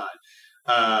all the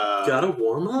time. Gotta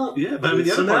warm up. Yeah, but I mean,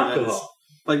 the other part of that is,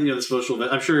 like the social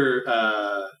event. I'm sure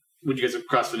when you guys are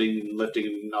CrossFitting and lifting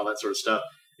and all that sort of stuff,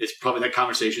 it's probably that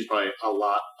conversation is probably a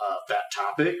lot of that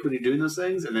topic when you're doing those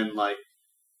things, and then like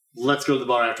let's go to the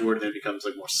bar afterward, and then it becomes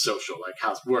like more social, like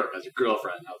how's work, how's your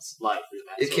girlfriend, how's life.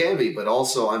 It can be, but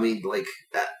also I mean like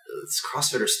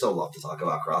CrossFitters still love to talk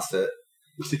about CrossFit.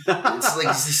 It's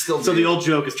like still so the old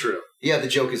joke is true. Yeah, the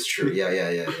joke is true.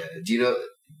 Yeah. Do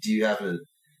you happen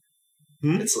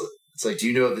to? It's like, do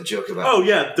you know the joke about? Oh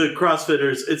yeah, the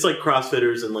CrossFitters. It's like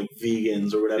CrossFitters and like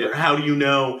vegans or whatever. Yeah. How do you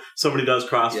know somebody does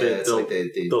CrossFit? Yeah,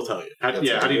 they'll tell you. How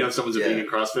do you know someone's a vegan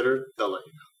CrossFitter? They'll let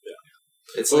you know.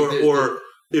 Yeah. It's or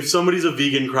if somebody's a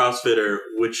vegan CrossFitter,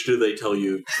 which do they tell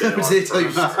you? They tell you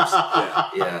first.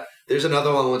 Yeah. There's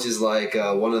another one which is like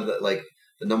one of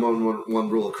the number one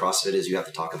rule of CrossFit is you have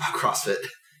to talk about CrossFit.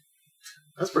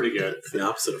 That's pretty good. It's the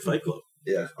opposite of Fight Club.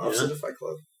 Yeah, opposite of Fight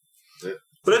Club. Yeah.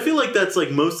 But I feel like that's like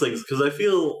most things because I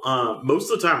feel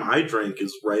most of the time I drink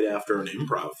is right after an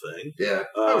improv thing. Yeah.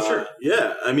 Sure.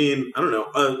 Yeah. I mean, I don't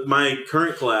know. My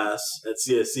current class at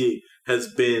CSC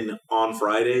has been on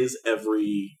Fridays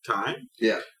every time.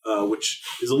 Yeah. Which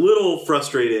is a little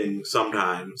frustrating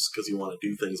sometimes because you want to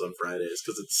do things on Fridays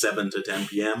because it's 7 to 10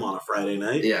 p.m. on a Friday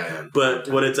night. Yeah. But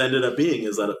what it's ended up being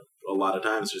is that a lot of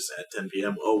times just at 10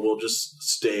 p.m., we'll just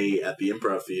stay at the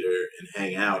improv theater and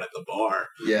hang out at the bar,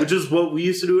 which is what we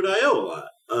used to do at I.O. a lot.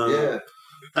 Yeah.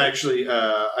 Actually,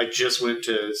 I just went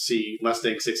to see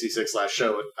Mustang 66 last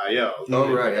show at I.O.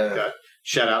 Oh, right, yeah.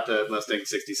 Shout out to Mustang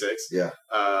 66. Yeah.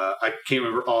 I can't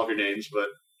remember all of your names, but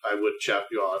I would shout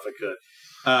you all if I could.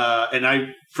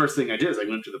 And first thing I did is I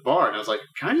went to the bar and I was like,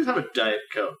 can I just have a Diet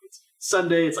Coke? It's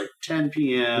Sunday, it's like 10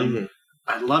 p.m. Mm-hmm.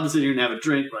 I'd love to sit here and have a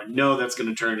drink, but I know that's going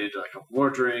to turn into like a couple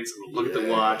more drinks. I'm going to look at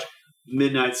the watch,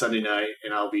 midnight Sunday night,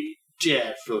 and I'll be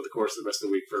dead for the course of the rest of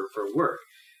the week for work.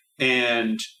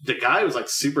 And the guy was like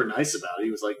super nice about it. He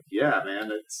was like, yeah,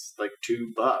 man, it's like $2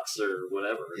 or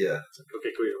whatever. Yeah. It's like, okay,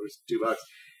 cool, it was $2.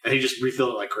 And he just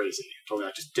refilled it like crazy. He told me,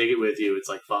 like, just take it with you. It's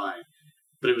like fine.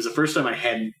 But it was the first time I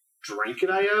hadn't drank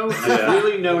at I.O. And I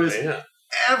really noticed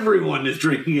everyone is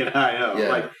drinking at I.O. Yeah.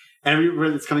 Like, everywhere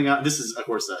that's coming out, this is, of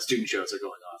course, student shows are going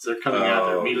on. So they're coming out,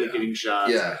 they're immediately getting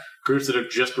shots. Yeah. Groups that have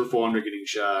just performed are getting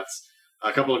shots.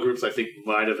 A couple of groups I think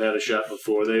might have had a shot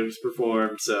before they was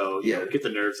performed, so get the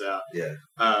nerves out. Yeah.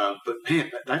 But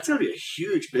man, that's going to be a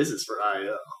huge business for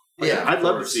I.O. I'd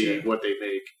love to see what they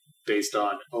make based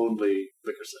on only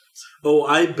liquor sales. Oh,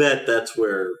 I bet that's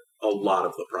where a lot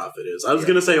of the profit is. I was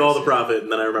going to say all the profit,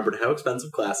 and then I remembered how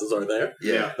expensive classes are there.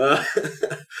 Yeah.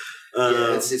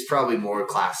 It's probably more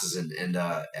classes and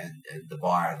the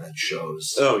bar than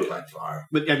shows. Oh yeah, bar.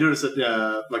 But I've noticed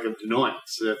that like at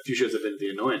Annoyance, a few shows have been at the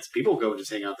Annoyance. People go and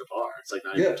just hang out at the bar. It's like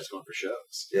not even just going for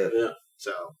shows. Yeah.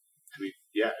 So I mean,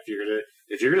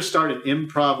 if you're gonna start an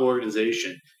improv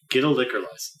organization, get a liquor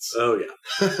license. Oh yeah.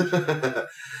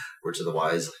 Word to the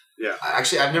wise. Yeah.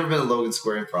 Actually, I've never been to Logan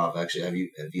Square Improv. Actually, have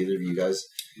either of you guys?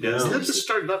 No. Isn't that just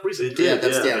started up recently? Yeah,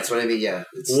 that's what I mean. Yeah,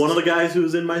 One of the guys who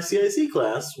was in my CIC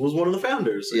class was one of the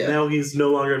founders. Yeah. And now he's no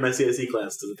longer in my CIC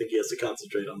class because I think he has to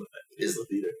concentrate on the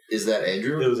theater. Is that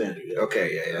Andrew? It was Andrew. Yeah.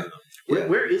 Okay, yeah.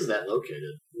 Where is that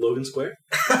located? Logan Square.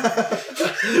 Thank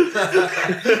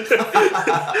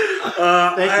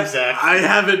you, Zach. I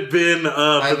haven't been,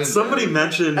 but somebody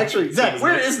mentioned... Actually, Zach,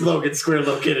 where is Logan Square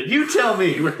located? You tell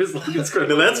me, where is Logan Square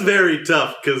No, located? that's very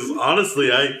tough, because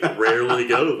honestly, I rarely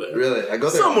go there. Really? I go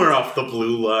there somewhere off the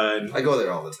blue line. I go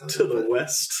there all the time. To the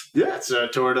west. Yeah, it's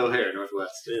Torrent O'Hare,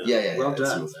 Northwest. Yeah. Well it's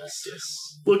done, West, Zach.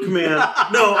 yes. Look, man.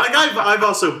 No, like I've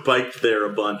also biked there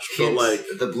a bunch, but Hence, like...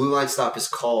 the blue line stop is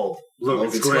called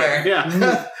Logan Square.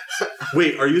 Yeah.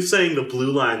 Wait, are you saying the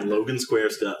blue line Logan Square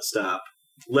stop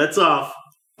lets off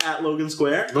at Logan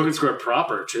Square? Logan Square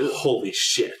proper, too. Holy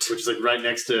shit. Which is like right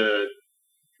next to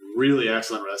really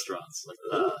excellent restaurants. Like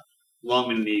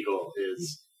Longman and Eagle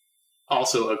is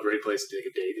also a great place to take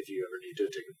a date if you ever need to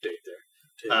take a date there.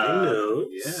 Taking notes.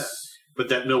 Yeah. But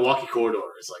that Milwaukee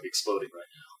corridor is like exploding right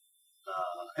now.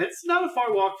 And it's not a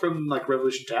far walk from like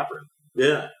Revolution Taproom.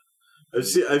 Yeah.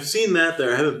 I've seen that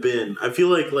there. I haven't been. I feel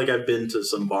like I've been to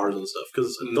some bars and stuff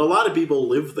because a lot of people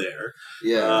live there.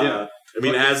 Yeah. I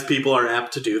mean, as people are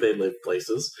apt to do, they live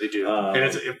places. They do, and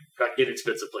it's an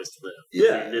inexpensive place to live.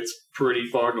 Yeah, and it's pretty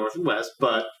far north and west,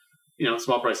 but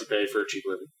small price you pay for cheap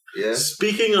living. Yeah.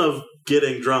 Speaking of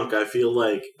getting drunk, I feel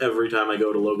like every time I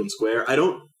go to Logan Square, I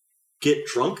don't get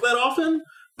drunk that often,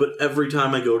 but every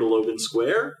time I go to Logan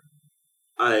Square,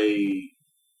 I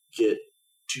get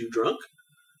too drunk.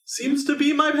 Seems to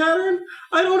be my pattern.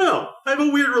 I don't know. I have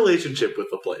a weird relationship with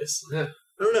the place. Yeah.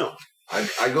 I don't know.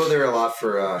 I go there a lot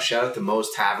for shout out to Moe's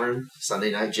Tavern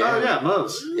Sunday night jam. Oh yeah,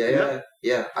 Moe's.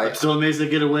 Yeah. I'm still amazed they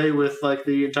get away with like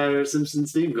the entire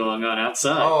Simpsons theme going on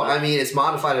outside. Oh, I mean, it's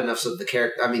modified enough so the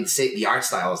character. I mean, the art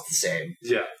style is the same.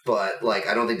 Yeah, but like,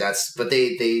 I don't think that's. But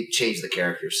they changed the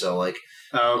character, so like.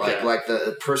 Okay. Like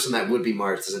the person that would be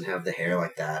Marge doesn't have the hair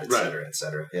like that, etc.,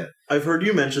 etc. Yeah. I've heard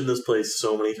you mention this place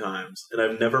so many times, and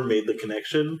I've never made the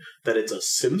connection that it's a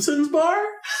Simpsons bar.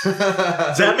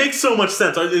 That makes so much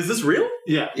sense. Is this real?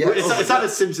 Yeah. It's not a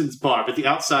Simpsons bar, but the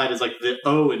outside is like the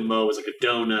O in Mo is like a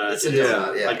donut. It's a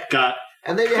donut, yeah. Like got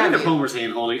and they kind of Homer's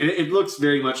hand holding, and it looks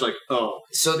very much like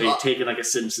so they've taken like a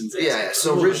Simpsons. Yeah.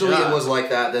 So originally it was like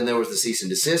that. Then there was the cease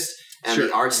and desist. And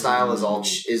the art style is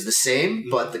the same,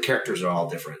 but the characters are all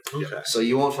different. Okay. So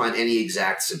you won't find any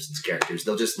exact Simpsons characters.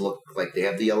 They'll just look like they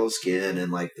have the yellow skin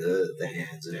and like the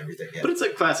hands and everything. Yeah. But it's a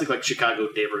classic like Chicago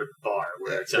neighborhood bar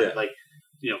where it's like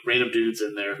random dudes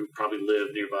in there who probably live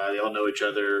nearby. They all know each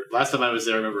other. Last time I was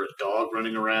there, I remember a dog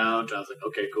running around. And I was like,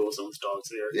 okay, cool, someone's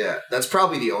dog's here. Yeah, that's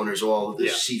probably the owner's. Well,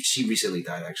 she recently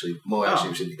died actually. Mo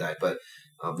recently died, but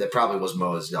that probably was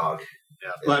Mo's dog.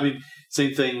 Yeah. Well, I mean,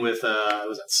 same thing with it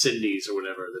was at Cindy's or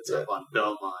whatever that's up on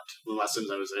Belmont. The last time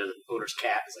I was there, the owner's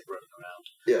cat is like running around.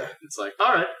 Yeah, it's like,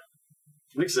 all right,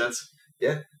 makes sense.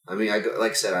 Yeah, I mean,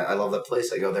 like I said, I love that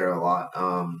place. I go there a lot.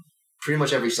 Pretty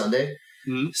much every Sunday.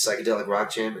 Mm-hmm. Psychedelic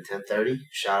Rock Jam at 10:30.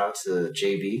 Shout out to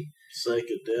JB.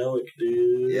 Psychedelic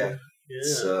dude. Yeah.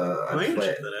 Yeah. I might play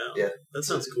check that out. Yeah, that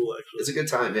sounds cool. Actually, it's a good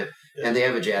time. Yeah, and they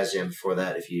have a jazz jam before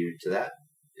that. If you to that.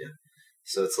 Yeah.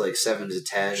 So it's like 7 to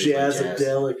 10.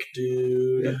 Jazzadelic,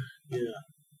 dude.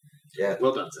 Yeah.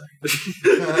 Well done, Zach.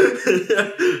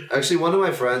 Actually, one of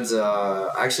my friends.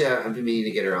 I've been meaning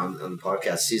to get her on the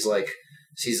podcast. She's one of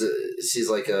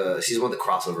the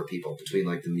crossover people between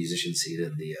like the musician scene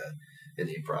and the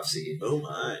improv scene. Oh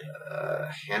my.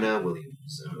 Hannah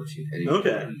Williams. I don't know if you.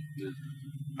 Okay.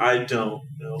 I don't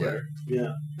know her.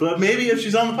 Yeah, but maybe if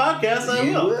she's on the podcast, I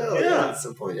will. Yeah, at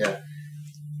some point. Yeah.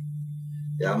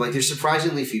 Yeah, I'm like, there's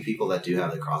surprisingly few people that do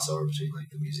have the crossover between like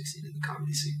the music scene and the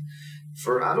comedy scene.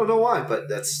 I don't know why, but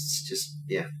that's just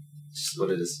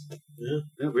what it is. Yeah,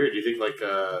 weird. Do you think like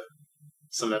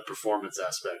some of that performance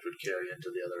aspect would carry into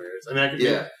the other areas? I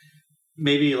mean,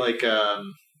 maybe like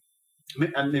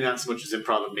maybe not so much as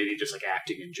improv, but maybe just like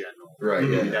acting in general. Right.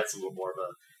 Maybe that's a little more of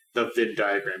the Venn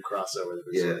diagram crossover that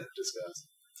we sort of discussed.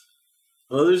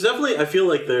 Well, there's definitely. I feel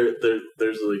like there's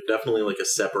like definitely like a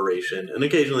separation, and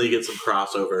occasionally you get some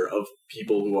crossover of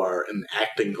people who are in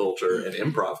acting culture and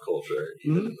improv culture,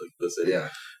 even in the city. Yeah,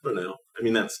 I don't know. I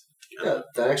mean, that's that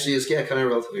actually is kind of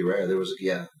relatively rare. There was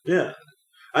Yeah.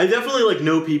 I definitely like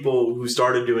know people who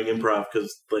started doing improv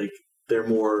because like they're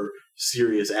more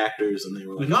serious actors, and they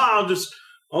were like,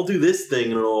 I'll do this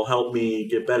thing and it'll help me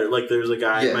get better. Like there's a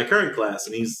guy in my current class,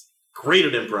 and he's great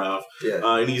at improv. Yeah.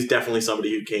 And he's definitely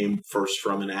somebody who came first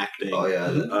from an acting. Oh,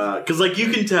 yeah. Because, like,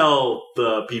 you can tell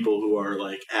the people who are,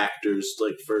 like, actors,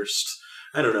 like, first.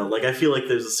 I don't know. Like, I feel like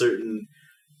there's a certain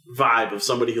vibe of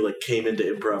somebody who, like, came into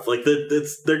improv. Like,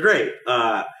 they're great.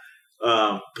 But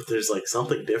there's, like,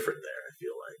 something different there, I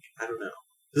feel like. I don't know.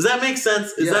 Does that make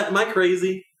sense? Am I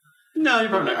crazy? No, you're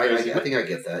probably not crazy. I think I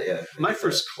get that, yeah. My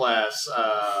first class,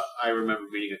 I remember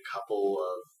meeting a couple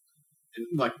of,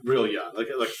 like, real young,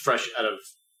 like fresh out of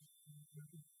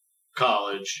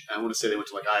college. I want to say they went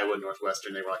to, like, Iowa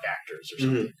Northwestern. They were, like, actors or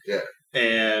something. Yeah.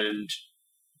 And,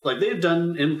 like, they had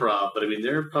done improv, but, I mean,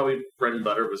 their probably bread and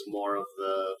butter was more of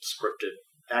the scripted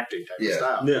acting type of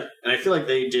style. Yeah. And I feel like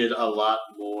they did a lot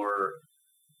more,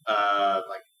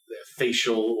 like,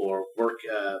 facial or work,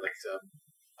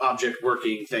 object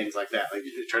working, things like that. Like,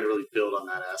 you try to really build on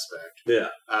that aspect. Yeah.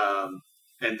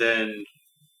 And then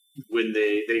when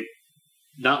they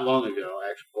not long ago,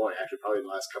 actually probably in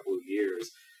the last couple of years,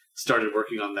 started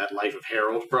working on that Life of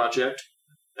Harold project.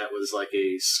 That was like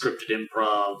a scripted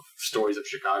improv, stories of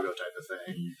Chicago type of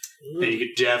thing. Mm-hmm. And you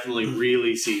could definitely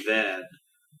really see then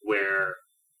where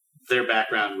their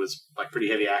background was like pretty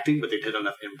heavy acting, but they did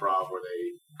enough improv where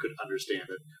they could understand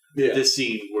that this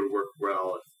scene would work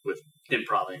well with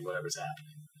improving whatever's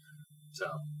happening. So,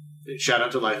 shout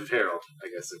out to Life of Harold, I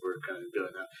guess, if we're kind of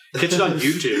doing that. Catch it on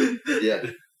YouTube. Yeah.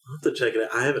 I'll have to check it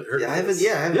out. I haven't heard. I haven't.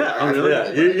 I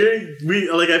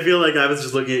feel like I was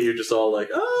just looking at you, just all like,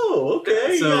 oh,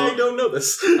 okay. So, I don't know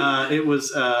this. It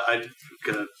was.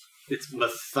 It's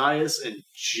Matthias and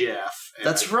Jeff. And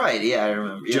that's right. Yeah, I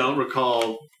remember. Yeah. Don't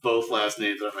recall both last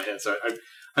names out of my head, so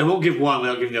I won't give one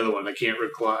without giving the other one. I can't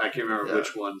remember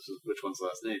which one's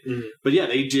last name. Mm-hmm. But yeah,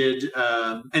 they did,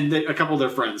 and a couple of their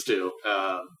friends too.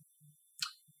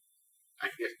 I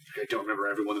don't remember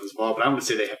everyone that was involved, but I'm going to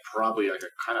say they had probably like a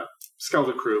kind of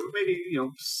skeleton crew, maybe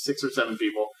 6 or 7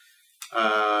 people,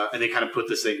 and they kind of put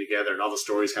this thing together, and all the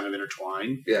stories kind of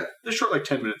intertwine. Yeah, they're short, like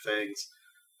 10-minute things.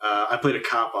 I played a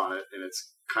cop on it, and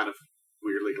it's kind of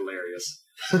weirdly hilarious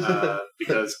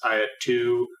because I had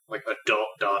 2 like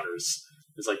adult daughters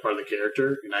as like part of the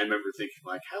character, and I remember thinking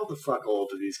like, how the fuck old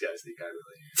do these guys think I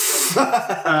really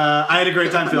am? I had a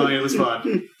great time filming it. It was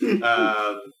fun.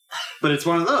 But it's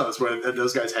one of those where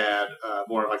those guys had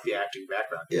more of like the acting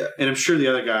background. Yeah. And I'm sure the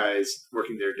other guys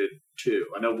working there did too.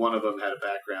 I know one of them had a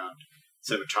background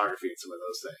in cinematography and some of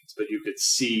those things, but you could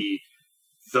see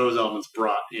those elements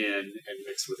brought in and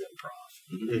mixed with improv.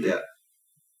 Mm-hmm. Yeah.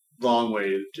 Long way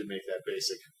to make that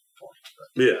basic point.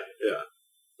 But. Yeah.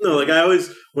 No, like I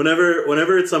always,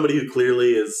 whenever it's somebody who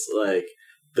clearly is like,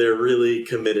 they're really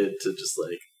committed to just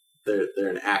like, they're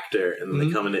an actor and then they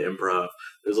come into improv,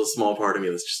 there's a small part of me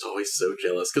that's just always so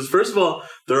jealous. Because first of all,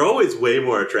 they're always way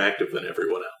more attractive than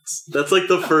everyone else. That's like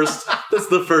the first, that's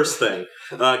the first thing.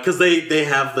 Because they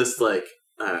have this like,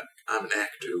 I'm an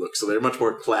actor look, so they're much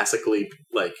more classically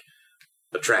like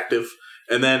attractive.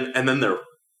 And then they're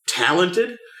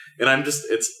talented. And I'm just,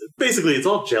 it's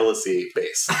all jealousy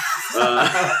based.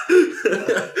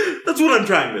 That's what I'm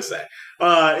trying to say.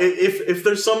 If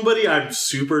there's somebody I'm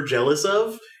super jealous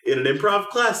of in an improv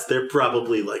class, they're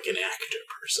probably like an actor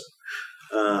person.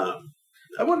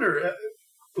 I wonder,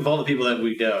 of all the people that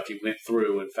we know, if you went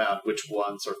through and found which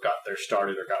ones sort of got their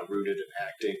started or got rooted in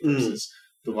acting versus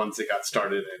the ones that got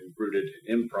started and rooted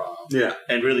in improv. Yeah.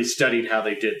 And really studied how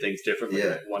they did things differently.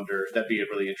 Yeah. I wonder if that'd be a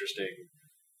really interesting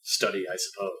study, I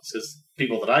suppose, because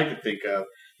people that I could think of,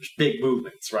 there's big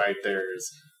movements, right? There's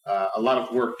a lot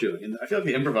of work doing, and I feel like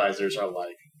the improvisers are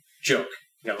like joke.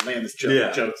 You gotta land this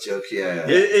joke, joke. Yeah.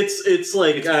 It's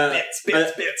like it's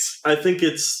bits. I think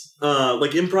it's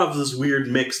like improv is this weird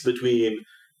mix between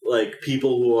like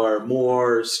people who are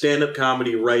more stand-up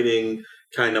comedy writing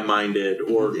kind of minded,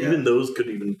 or even those could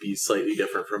even be slightly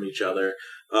different from each other,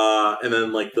 and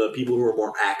then like the people who are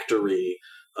more actory.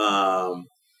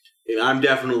 And I'm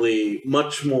definitely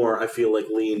much more, I feel like,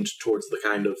 leaned towards the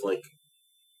kind of, like,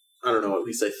 I don't know, at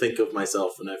least I think of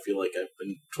myself, and I feel like I've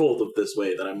been told of this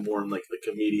way, that I'm more in, like, the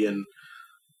comedian,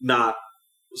 not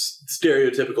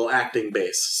stereotypical acting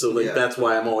base. So, like, that's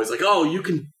why I'm always like, oh, you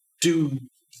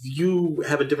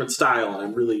have a different style, and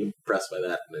I'm really impressed by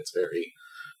that, and it's very,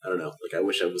 I don't know, like, I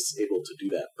wish I was able to do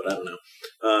that, but I don't know.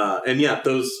 And yeah,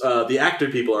 those, the actor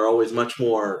people are always much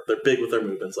more, they're big with their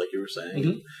movements, like you were saying.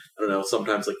 Mm-hmm. I don't know,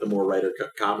 sometimes, like, the more writer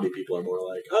comedy people are more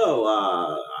like,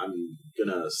 oh, I'm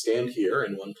gonna stand here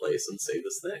in one place and say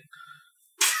this thing.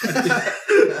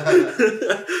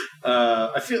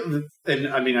 I feel, and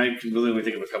I mean, I can really only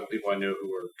think of a couple people I know who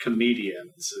were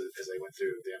comedians as they went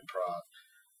through the improv.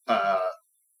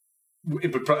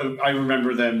 I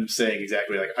remember them saying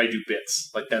exactly like, I do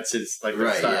bits, like that's his like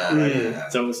style. Yeah, yeah.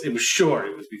 So it was short,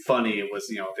 it was be funny, it was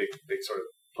a big sort of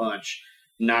punch,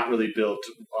 not really built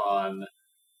on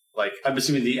Like, I'm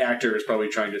assuming the actor is probably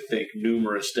trying to think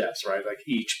numerous steps, right? Like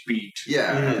each beat,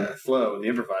 flow, and the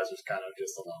improviser's kind of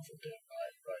just along for the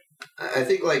right? I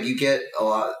think like you get a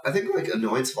lot. I think like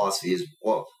annoyance philosophy is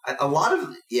a lot of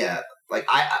a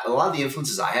lot of the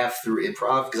influences I have through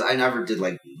improv, because I never did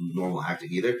like normal acting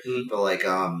either, but like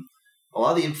a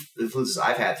lot of the influences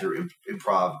I've had through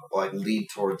improv like lean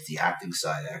towards the acting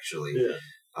side actually.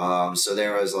 So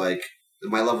there was like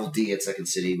my level D at Second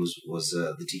City was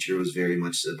the teacher was very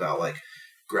much about like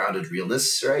grounded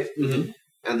realness, right?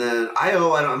 And then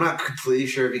IO, I'm not completely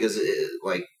sure because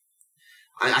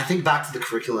I think back to the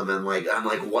curriculum and like I'm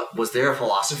like, what was there a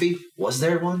philosophy? Was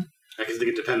there one? I guess they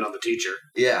could depend on the teacher.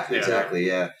 Yeah, exactly.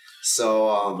 Yeah. So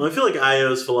I feel like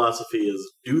IO's philosophy is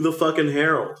do the fucking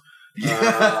Herald.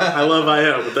 I love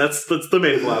IO, but that's the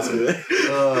main philosophy.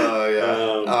 Oh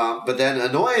yeah. But then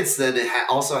annoyance then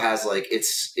also has like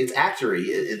it's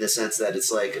actory in the sense that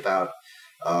it's like about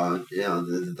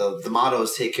the motto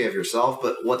is take care of yourself,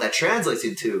 but what that translates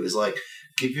into is like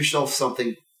give yourself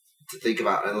something to think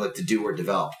about and like to do or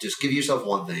develop. Just give yourself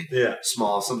one thing.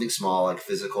 Something small like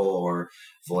physical or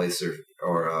voice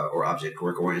or object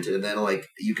work oriented, and then like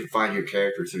you can find your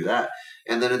character through that.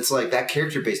 And then it's like that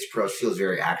character based approach feels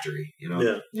very actory, you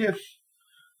know? Yeah.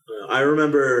 I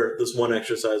remember this one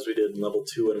exercise we did in level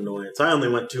 2 at Annoyance. I only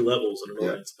went 2 levels in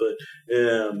Annoyance, but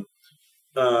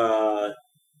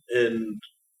and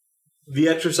the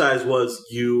exercise was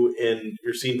you and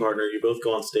your scene partner, you both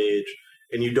go on stage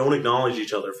and you don't acknowledge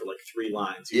each other for like 3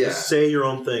 lines. You just say your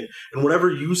own thing. And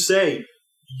whatever you say,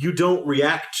 you don't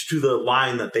react to the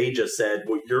line that they just said.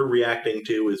 What you're reacting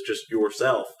to is just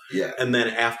yourself. Yeah. And then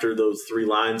after those 3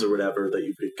 lines or whatever that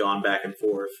you've gone back and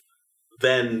forth,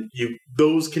 then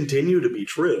those continue to be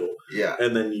true. Yeah.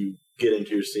 And then you get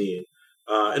into your scene.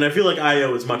 And I feel like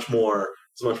IO is much more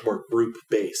group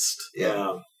based.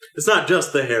 Yeah. It's not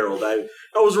just the Herald. I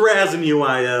was razzing you,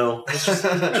 IO.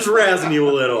 Just razzing you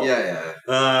a little. Yeah.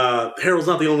 Herald's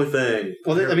not the only thing.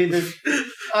 Well,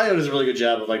 IO does a really good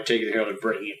job of like taking the Herald and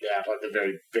breaking it down to like the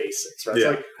very basics, right?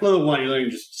 Yeah. It's like level 1, you're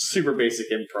learning just super basic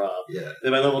improv. Yeah.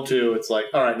 Then by level 2, it's like,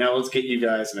 all right, now let's get you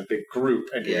guys in a big group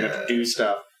and you're gonna have to do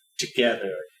stuff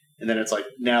together. And then it's like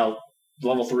now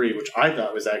level 3, which I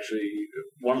thought was actually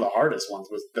one of the hardest ones,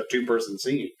 was the 2-person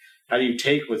scene. How do you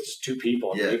take with just 2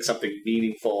 people and make something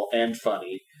meaningful and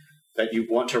funny that you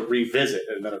want to revisit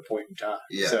at another point in time?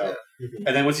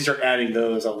 And then once you start adding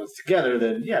those elements together,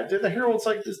 then the Herald's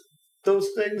like those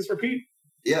things repeat.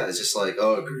 Yeah, it's just like,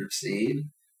 group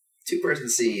scene, 2-person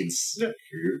scenes. Yeah.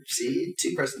 Group scene,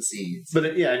 2-person scenes.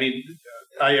 But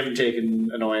I haven't taken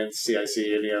Annoyance, CIC,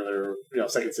 any other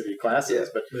Second City classes,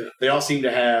 but they all seem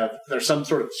to have there's some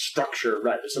sort of structure,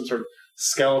 right? There's some sort of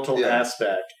skeletal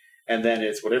aspect. And then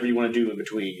it's whatever you want to do in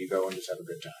between. You go and just have a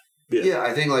good time. Yeah,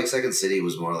 I think like Second City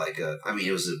was more like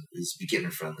it was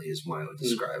beginner friendly is what I would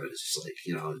describe it. It's just like,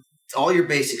 it's all your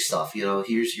basic stuff,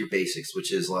 here's your basics,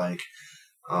 which is like,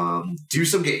 do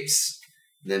some games.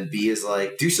 And then B is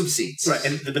like, do some scenes. Right,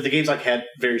 but the games like had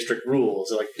very strict rules.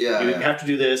 So, like, you have to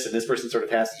do this, and this person sort of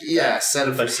has to do that. Set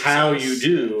up. But how you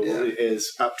do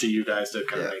is up to you guys to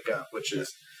kind of make up, which is,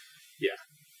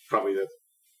 probably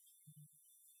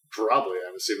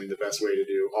I'm assuming the best way to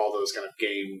do all those kind of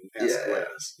game-esque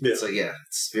ways. It's like,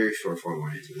 it's very short form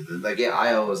oriented. And like,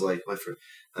 IO was like my first.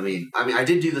 I mean, I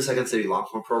did do the Second City long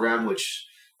form program, which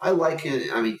I like.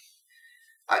 I mean,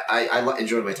 I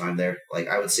enjoyed my time there. Like,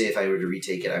 I would say if I were to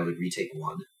retake it, I would retake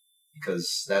 1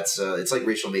 because that's it's like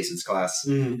Rachel Mason's class,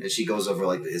 and she goes over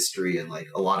like the history and like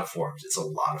a lot of forms. It's a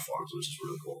lot of forms, which is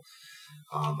really cool.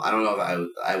 I don't know if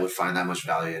I would find that much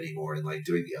value anymore in like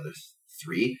doing the other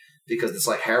 3. Because it's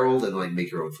like Herald and like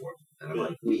make your own form. And I'm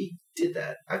like, we did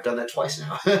that. I've done that twice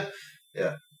now.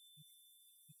 Yeah.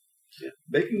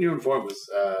 Making your own form was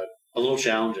a little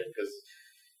challenging because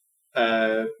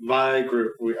my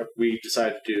group, we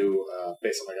decided to do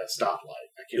based on like a stoplight.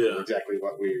 I can't remember exactly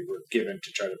what we were given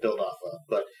to try to build off of.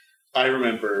 But I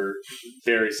remember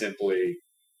very simply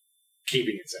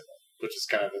keeping it simple, which is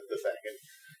kind of the thing. And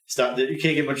you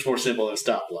can't get much more simple than a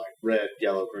stoplight. Red,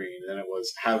 yellow, green. And then it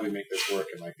was, how do we make this work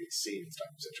in like these scenes type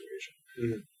of situation?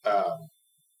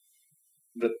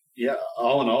 But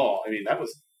all in all, I mean, that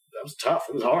was tough.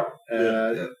 It was hard.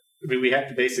 I mean, we had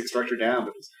the basic structure down,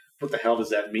 but what the hell does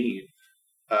that mean?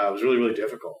 It was really, really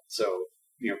difficult. So,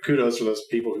 kudos for those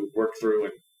people who work through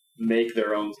and make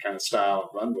their own kind of style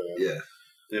and run with it. Yeah.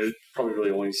 There's probably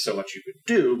really only so much you could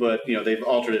do, but, they've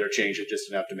altered it or changed it just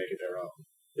enough to make it their own.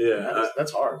 Yeah,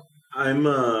 that's hard. I'm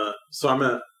at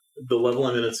the level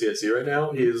I'm in CSC right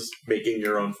now is making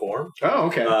your own form. Oh,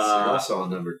 okay. Also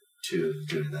unnumbered. too,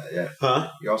 doing that. Yeah. Huh?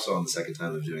 You're also on the second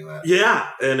time of doing that. Yeah,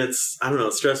 and it's, I don't know,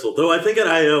 it's stressful. Though I think at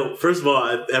I.O., first of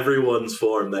all, everyone's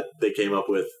form that they came up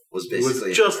with was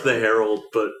basically just the Herald,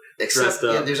 but except dressed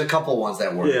up. there's a couple ones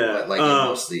that weren't, but like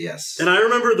mostly yes. And I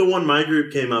remember the one my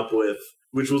group came up with,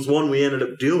 which was one we ended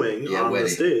up doing on wedding. the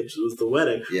stage. It was the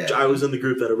wedding. Yeah. I was in the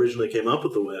group that originally came up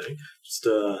with the wedding. Just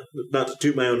not to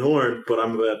toot my own horn, but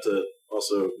I'm about to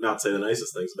also not say the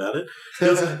nicest things about it.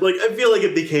 Because I feel like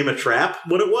it became a trap,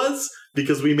 what it was,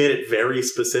 because we made it very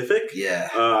specific. Yeah.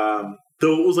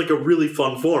 Though it was like a really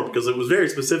fun form because it was very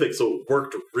specific, so it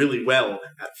worked really well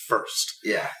at first.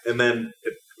 Yeah. And then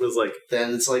it was like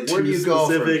then it's like, where do you go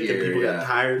from here? And people got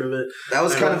tired of it. That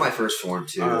was kind of my first form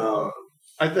too.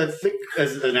 I think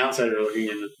as an outsider looking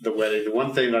in the wedding, the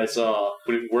one thing that I saw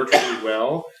when it worked really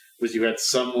well was you had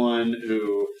someone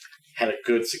who had a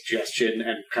good suggestion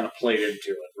and kind of played into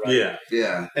it, right? Yeah.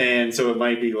 Yeah. And so it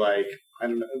might be like, I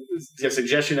don't know, a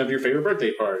suggestion of your favorite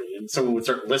birthday party, and someone would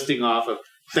start listing off of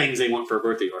things they want for a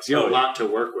birthday party. So you have a lot to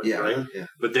work with, right? Yeah.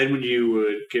 But then when you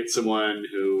would get someone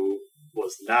who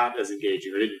was not as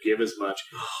engaging or didn't give as much,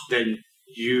 then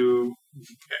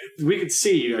we could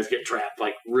see you guys get trapped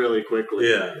like really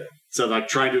quickly. Yeah. So like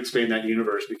trying to expand that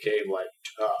universe became like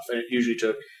tough, and it usually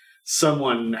took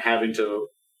someone having to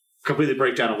completely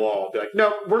break down a wall, be like,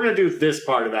 no, we're going to do this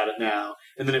part about it now,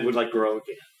 and then it would like grow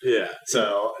again. Yeah.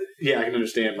 So yeah, I can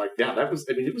understand. Like, yeah, it was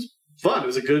fun. It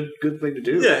was a good thing to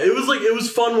do. Yeah, it was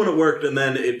fun when it worked, and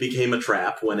then it became a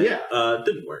trap when it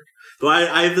didn't work. So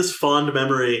I have this fond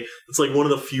memory. It's like one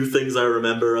of the few things I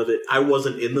remember of it. I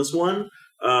wasn't in this one.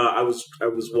 I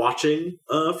was watching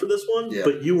for this one,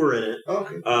 but you were in it.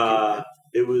 Okay.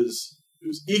 It was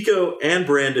Eco and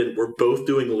Brandon were both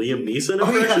doing Liam Neeson impressions.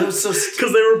 Oh yeah, that was so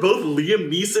because they were both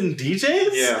Liam Neeson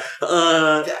DJs. Yeah.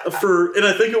 And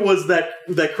I think it was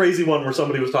that crazy one where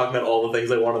somebody was talking about all the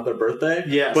things they wanted at their birthday.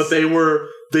 Yes. But they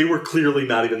were clearly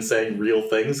not even saying real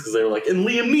things because they were like, and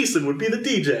Liam Neeson would be the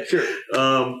DJ. Sure.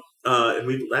 And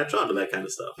we latch on to that kind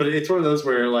of stuff. But it's one of those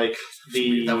where like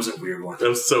that was a weird one. That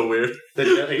was so weird.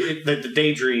 The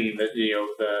daydream that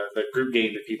the group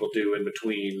game that people do in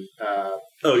between.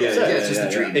 It's just a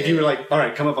dream. If you were like, all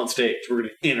right, come up on stage, we're going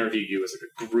to interview you as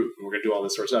like a group, and we're going to do all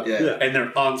this sort of stuff. Yeah. And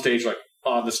they're on stage like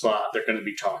on the spot. They're going to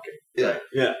be talking. Yeah.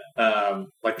 Yeah.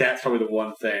 Like that's probably the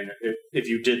one thing. If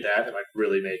you did that, it might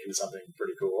really make into something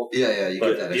pretty cool. Yeah. You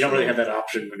get that. You don't really have that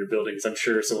option when you're building. Because I'm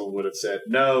sure someone would have said,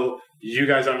 no, you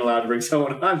guys aren't allowed to bring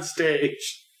someone on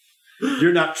stage.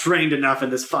 You're not trained enough in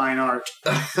this fine art.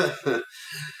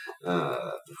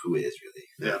 Who is really?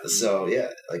 Yeah. So yeah,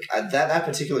 like that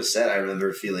particular set, I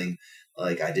remember feeling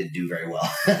like I didn't do very well.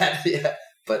 Yeah,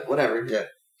 but whatever. Yeah.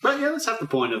 But yeah, that's half the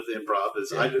point of the improv.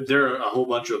 Is there are a whole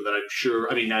bunch of them that I'm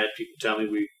sure. I mean, I had people tell me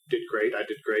we did great. I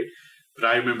did great. But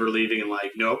I remember leaving and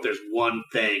like, nope, there's one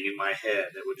thing in my head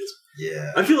that would just...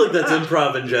 Yeah. I feel like that's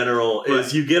improv in general,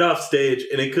 is you get off stage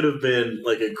and it could have been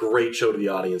like a great show to the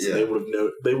audience and they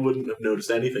wouldn't have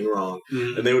noticed anything wrong.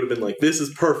 Mm-hmm. And they would have been like, this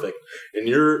is perfect. And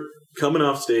you're coming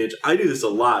off stage. I do this a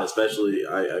lot, especially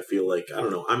I feel like, I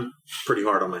don't know, I'm pretty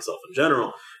hard on myself in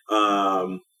general.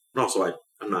 Also,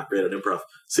 I'm not great at improv.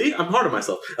 See, I'm hard on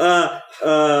myself.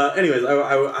 Anyways,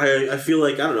 I feel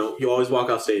like, I don't know, you always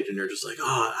walk off stage and you're just like,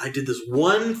 oh, I did this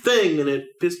one thing and it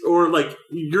pissed, or like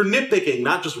you're nitpicking,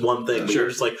 not just one thing. But you're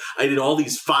just like, I did all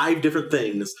these 5 different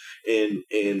things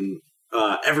and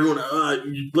everyone,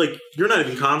 like, you're not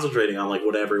even concentrating on like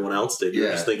what everyone else did.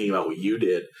 You're just thinking about what you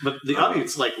did. But the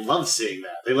audience like loves seeing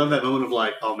that. They love that moment of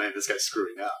like, oh man, this guy's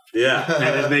screwing up. Yeah.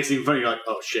 And it makes it even funny. You're like,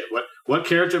 oh shit, what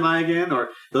character am I again? Or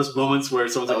those moments where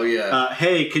someone's like,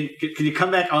 hey, can you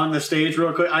come back on the stage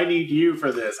real quick? I need you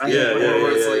for this.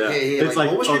 It's like,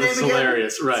 what was your name again?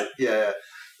 Hilarious, right? Yeah.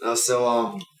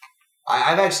 So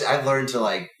I've learned to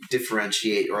like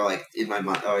differentiate, or like in my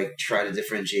mind, I try to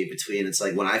differentiate between. It's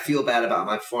like when I feel bad about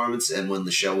my performance and when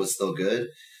the show was still good.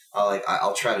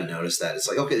 I'll try to notice that it's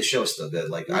like, okay, the show is still good.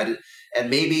 Like I did, and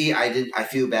maybe I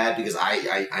feel bad because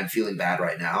I'm feeling bad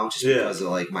right now just because of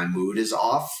like my mood is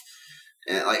off.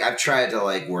 And like I've tried to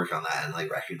like work on that and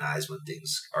like recognize when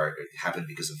things happen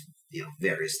because of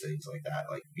various things like that,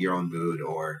 like your own mood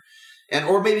or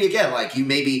maybe again like you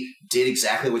maybe did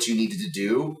exactly what you needed to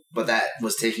do, but that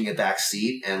was taking a back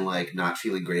seat and like not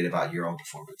feeling great about your own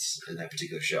performance in that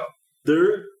particular show. There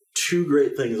are 2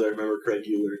 great things I remember Craig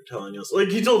Euler telling us. Like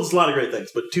he told us a lot of great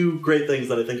things, but 2 great things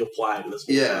that I think apply to this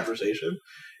whole conversation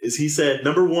is he said,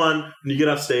 number 1, when you get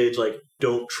off stage, like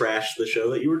don't trash the show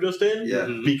that you were just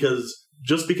in, because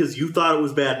just because you thought it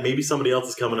was bad, maybe somebody else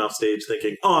is coming off stage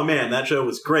thinking, oh man, that show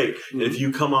was great. Mm-hmm. And if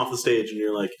you come off the stage and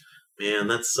you're like, man,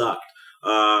 that sucked.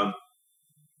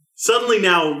 suddenly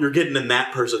now you're getting in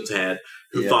that person's head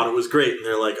who Yeah. thought it was great, and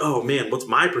they're like, oh man, what's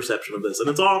my perception of this? And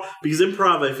it's all because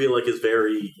improv, I feel like, is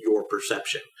very your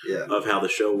perception Yeah. of how the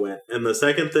show went. And the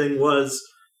second thing was,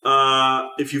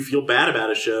 if you feel bad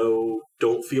about a show,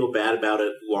 don't feel bad about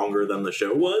it longer than the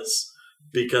show was,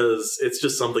 because it's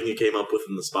just something you came up with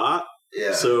in the spot.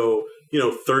 Yeah. So,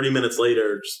 30 minutes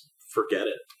later, just forget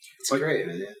it. It's great,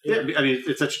 man. Yeah, I mean,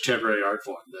 it's such a temporary art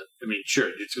form that, I mean, sure,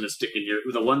 it's going to stick in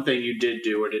the one thing you did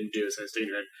do or didn't do is going to stay in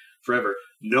your head forever.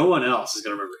 No one else is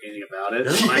going to remember anything about it.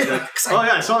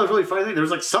 I saw this really funny thing. There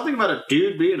was like something about a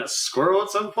dude being a squirrel at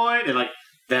some point, and like,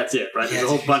 that's it, right? There's a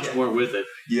whole bunch more with it.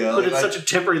 Yeah. But it's such a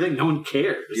temporary thing, no one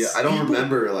cares. Yeah, I don't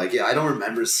remember, I don't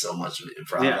remember so much of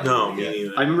improv. Yeah. No, me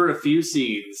neither. I remember a few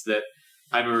scenes that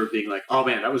I remember being like, oh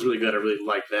man, that was really good. I really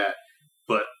liked that.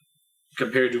 But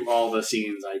compared to all the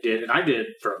scenes I did, and I did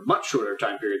for a much shorter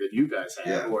time period than you guys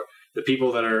have, or the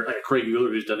people that are like Craig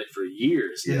Mueller, who's done it for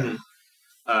years. Yeah.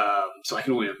 So I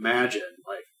can only imagine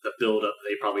like the build up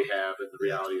they probably have and the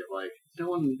reality of like no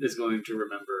one is going to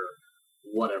remember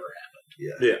whatever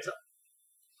happened. Yeah. So,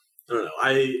 I don't know.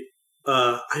 I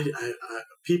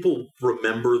people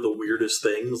remember the weirdest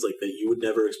things like that you would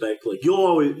never expect. Like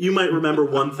you might remember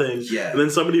one thing, Yeah. and then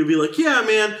somebody would be like, "Yeah,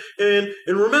 man," and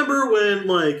remember when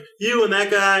like you and that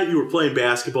guy you were playing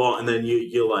basketball, and then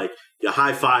you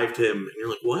high fived him, and you're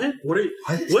like, "What?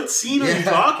 What scene are you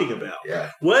talking about?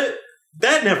 Yeah. What?"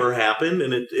 That never happened,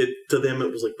 and it to them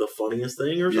it was like the funniest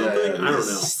thing or something. I don't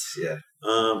know. Yeah.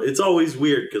 It's always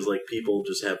weird because like people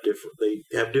just have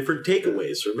different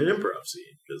takeaways from an improv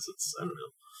scene because it's I don't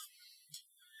know.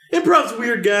 Improv's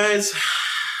weird, guys.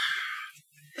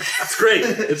 It's great.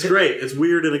 It's great. It's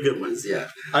weird in a good way. Yeah.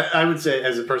 I would say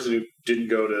as a person who didn't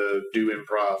go to do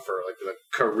improv for like the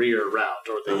career route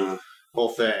or the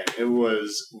whole thing, it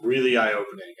was really eye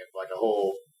opening and like a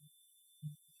whole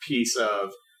piece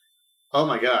of. Oh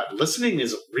my God, listening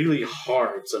is really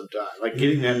hard sometimes. Like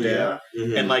getting that down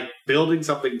and like building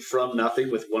something from nothing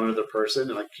with one other person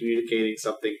and like communicating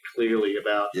something clearly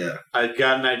about, I've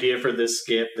got an idea for this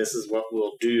skit. This is what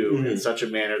we'll do in such a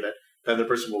manner that the other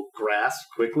person will grasp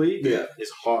quickly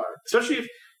is hard. Especially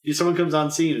if someone comes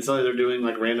on scene and suddenly they're doing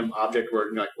like random object work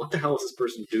and you're like, what the hell is this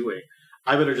person doing?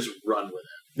 I better just run with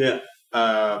it.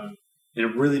 Yeah. And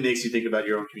it really makes you think about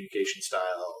your own communication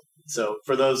style. So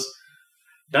for those...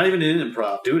 Not even in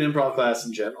improv. Do an improv class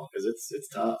in general because it's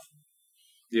tough.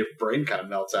 Your brain kind of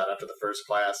melts out after the first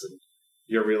class, and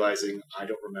you're realizing I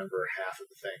don't remember half of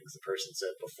the things the person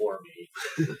said before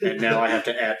me, and now I have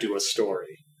to add to a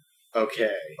story.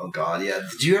 Okay. Oh God, yeah.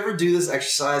 Did you ever do this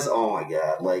exercise? Oh my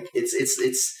God, like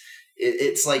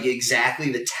it's like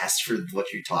exactly the test for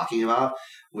what you're talking about,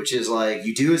 which is like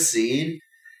you do a scene.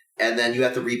 And then you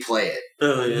have to replay it.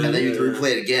 Oh, yeah, and then you have to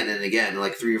replay it again and again,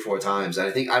 like 3 or 4 times.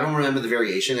 And I don't remember the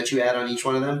variation that you add on each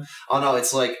one of them. Oh, no,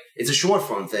 it's a short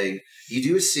form thing. You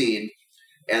do a scene,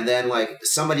 and then, like,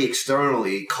 somebody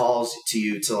externally calls to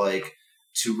you to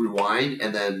rewind.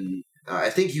 And then I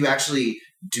think you actually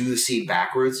do the scene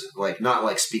backwards, like, not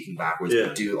like speaking backwards,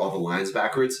 but do all the lines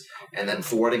backwards, and then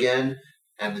forward again.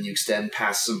 And then you extend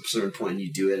past some certain point, and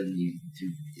you do it, and you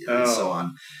do and so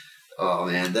on. Oh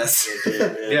man, that's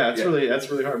that's really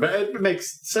hard, but it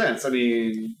makes sense. I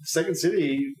mean, Second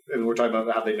City, and we're talking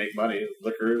about how they make money,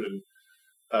 liquor and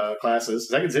classes.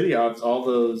 Second City owns all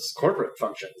those corporate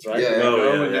functions, right?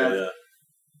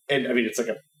 And I mean, it's like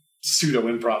a pseudo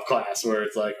improv class where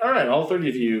it's like, all right, all 30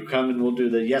 of you come and we'll do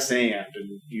the yes and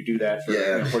you do that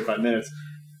for 45 minutes,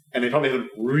 and they probably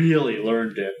haven't really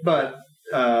learned it, but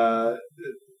there's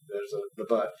the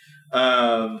but.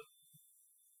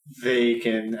 They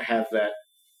can have that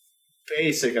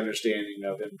basic understanding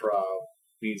of improv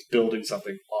means building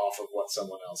something off of what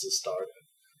someone else has started.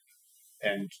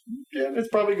 And it's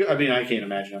probably good. I mean, I can't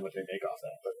imagine how much they make off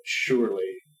that, but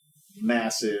surely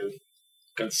massive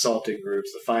consulting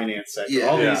groups, the finance sector,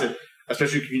 all these,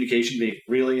 especially communication being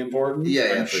really important.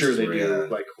 I'm sure they do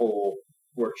like whole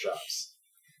workshops.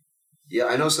 Yeah,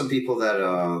 I know some people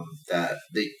that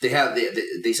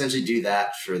they essentially do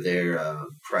that for their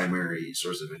primary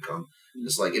source of income.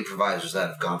 Just like improvisers that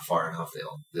have gone far enough,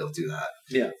 they'll do that.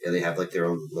 Yeah, they have like their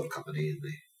own little company and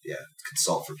they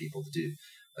consult for people to do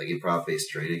like improv based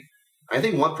training. I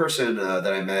think one person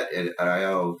that I met at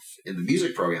IO in the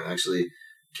music program actually,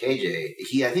 KJ.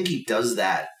 I think he does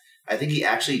that. I think he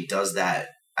actually does that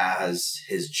as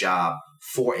his job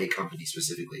for a company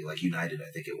specifically, like United. I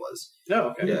think it was. Oh,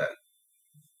 okay. Yeah.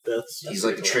 He's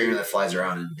like the trainer that flies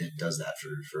around and does that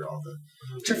for all the.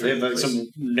 They have like some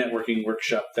networking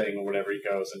workshop thing or whatever he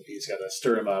goes, and he's got to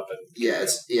stir him up. And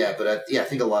I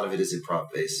think a lot of it is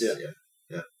improv based.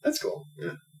 Yeah, that's cool.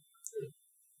 Yeah.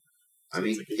 I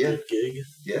mean, like a good gig.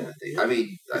 Yeah. I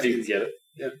mean, I think you get it.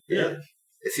 Yeah.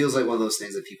 It feels like one of those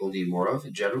things that people need more of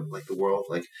in general, like the world.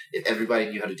 Like if everybody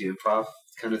knew how to do improv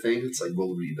kind of thing, it's like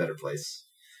world would be a better place.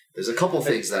 There's a couple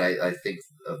things that I think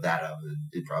of that of, and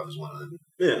improv is one of them.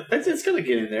 Yeah, it's gonna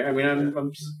get in there. I mean,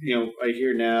 I'm I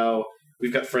hear now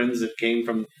we've got friends that came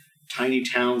from tiny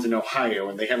towns in Ohio,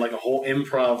 and they had like a whole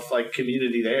improv like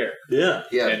community there. Yeah,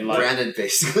 and like, Brandon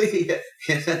basically.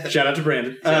 Shout out to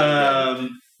Brandon.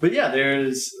 But yeah,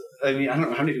 there's. I mean, I don't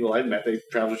know how many people I've met. They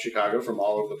travel to Chicago from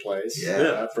all over the place.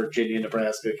 Yeah. Virginia,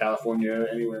 Nebraska, California,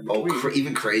 anywhere in between.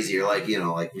 Even crazier. Like,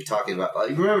 like we're talking about.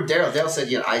 Remember Daryl? Daryl said,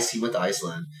 he went to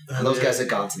Iceland. And those guys had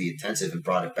gone to the intensive and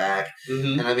brought it back.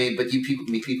 Mm-hmm. And I mean, but you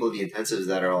meet people at the intensives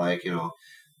that are like,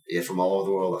 from all over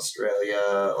the world,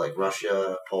 Australia, like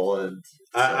Russia, Poland.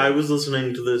 I was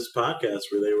listening to this podcast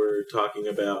where they were talking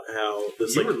about how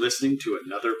this. You were listening to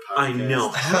another podcast. I know,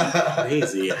 how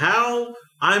crazy. How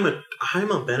I'm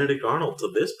a Benedict Arnold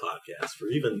to this podcast for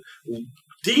even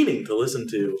deigning to listen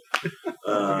to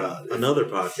another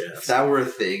podcast. If that were a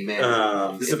thing,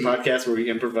 man. This is a podcast where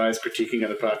we improvise critiquing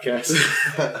other podcasts.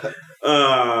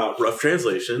 Rough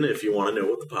translation, if you want to know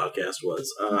what the podcast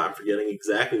was. I'm forgetting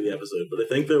exactly the episode, but I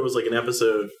think there was like an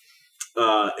episode,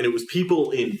 and it was people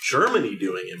in Germany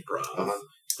doing improv,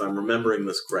 if I'm remembering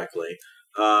this correctly.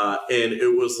 And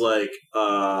it was like,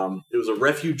 it was a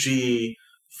refugee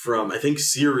from, I think,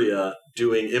 Syria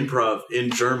doing improv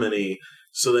in Germany,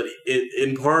 so that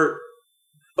in part,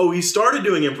 he started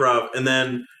doing improv, and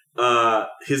then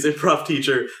his improv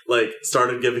teacher like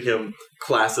started giving him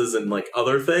classes and like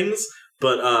other things,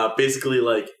 but basically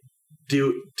like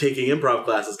taking improv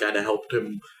classes kind of helped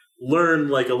him learn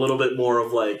like a little bit more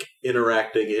of like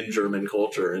interacting in German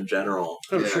culture in general.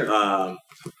 Oh, sure.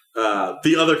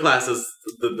 The other classes,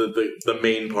 the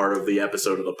main part of the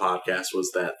episode of the podcast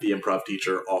was that the improv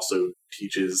teacher also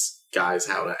teaches guys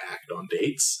how to act on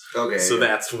dates. Okay. So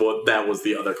that was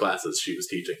the other classes she was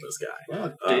teaching this guy.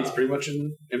 Well, date's pretty much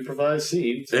an improvised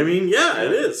scene. So. I mean, yeah,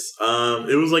 it is.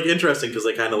 It was like interesting because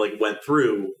they kind of like went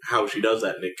through how she does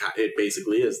that, and it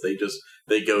basically is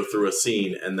they go through a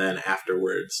scene, and then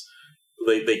afterwards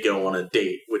they go on a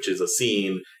date, which is a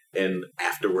scene, and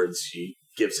afterwards she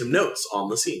gives him notes on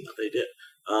the scene that they did.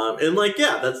 And like,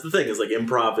 yeah, that's the thing, is like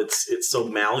improv, it's so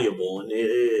malleable, and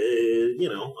it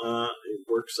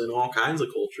works in all kinds of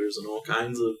cultures and all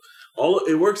kinds of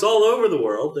it works all over the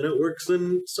world, and it works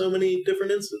in so many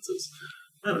different instances.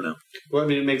 I don't know. Well, I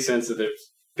mean, it makes sense that if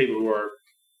people who are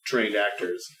trained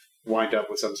actors wind up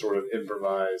with some sort of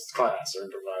improvised class or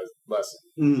improvised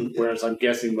lesson. Whereas I'm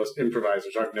guessing most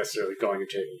improvisers aren't necessarily going and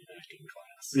taking an acting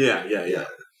class. Yeah.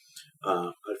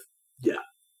 Yeah.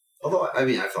 Although, I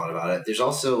mean, I've thought about it. There's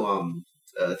also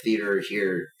a theater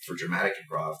here for dramatic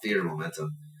improv, Theater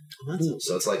Momentum.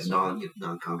 So it's like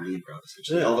non-comedy improv,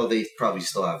 essentially. Yeah. Although they probably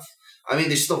still have... I mean,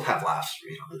 they still have laughs.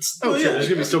 There's going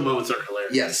to be still moments that are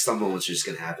hilarious. Yeah, some moments are just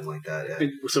going to happen like that, yeah.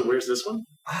 So where's this one?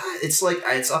 It's like...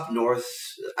 It's up north.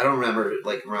 I don't remember,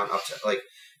 like,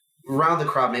 around the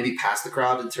crowd, maybe past the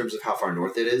crowd in terms of how far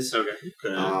north it is. Okay.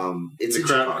 It's the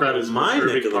crowd is mine.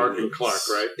 Irving Park and Clark,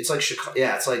 right? It's like Chicago.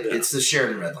 Yeah, it's like it's the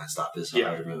Sheridan Red Line stop. Is how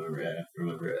I remember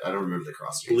it. I don't remember the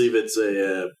cross streets. I believe it's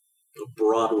a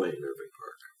Broadway in Irving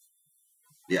Park.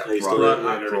 Yeah, I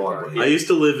used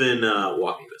to live in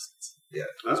walking distance. Yeah,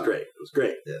 it was great. It was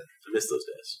great. Yeah, I miss those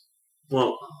days.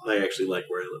 Well, I actually like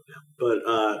where I live now, but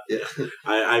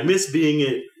I miss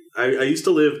being I used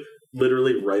to live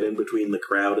literally right in between the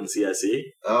crowd and CIC.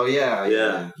 Oh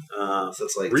yeah. So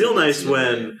it's like real nice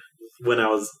when I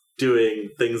was doing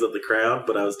things at the crowd,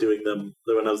 but I was doing them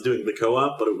when I was doing the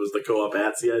co-op, but it was the co-op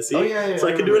at CIC. Oh yeah. So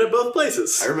I could do it at both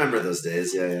places. I remember those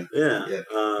days. Yeah.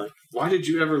 Why did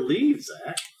you ever leave,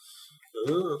 Zach?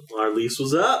 Our lease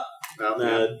was up.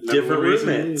 Different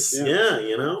roommates.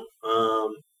 Yeah.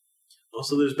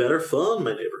 Also, there's better pho in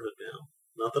my neighborhood now.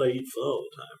 Not that I eat pho all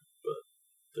the time, but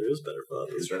there is better pho.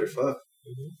 There's better pho.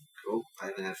 Mm-hmm. Cool. I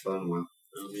haven't had pho in a while.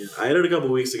 I had it a couple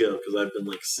weeks ago because I've been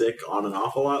like sick on and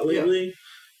off a lot lately,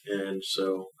 and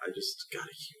so I just got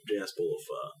a huge ass bowl of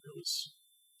pho. It was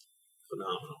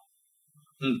phenomenal.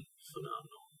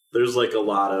 Phenomenal. There's like a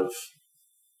lot of.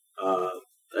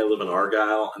 I live in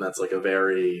Argyle, and that's like a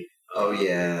very.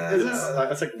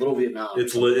 That's like Little Vietnam.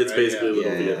 It's basically Little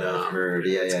Vietnam. I've heard.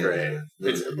 It's great.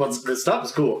 The stop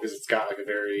is cool because it's got like a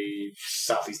very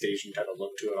Southeast Asian type of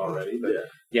look to it already. But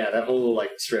that whole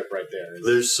like strip right there.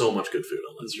 There's so much good food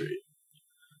on that street.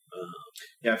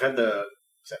 I've had the.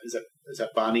 Is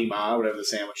that banh mi, whatever the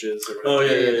sandwich is? Or oh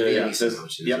yeah.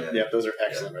 Those are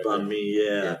excellent. Right banh mi,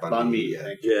 banh mi.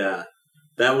 Yeah,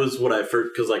 that was what I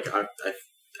first because like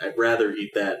I'd rather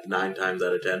eat that 9 times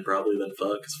out of 10 probably than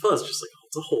pho, because pho is just like,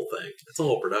 it's a whole thing. It's a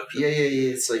whole production. Yeah.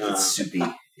 It's like it's soupy.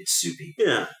 It's soupy.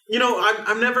 Yeah,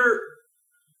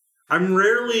 I'm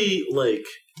rarely like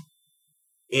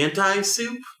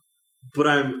anti-soup, but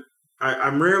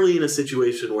I'm rarely in a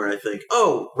situation where I think,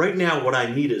 oh, right now what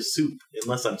I need is soup,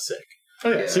 unless I'm sick.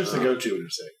 Oh yeah, soup's the go-to when you're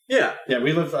sick. Yeah. Yeah,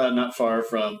 we live not far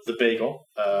from the Bagel.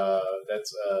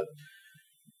 That's a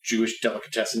Jewish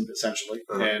delicatessen, essentially.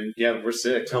 Uh-huh. And yeah, we're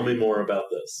sick. Tell me more about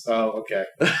this. Oh, okay.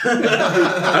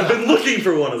 I've been looking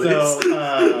for one of these. So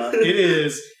it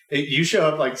is. You show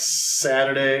up like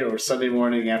Saturday or Sunday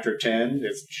morning after 10.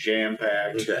 It's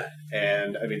jam-packed. Okay.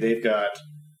 And I mean, they've got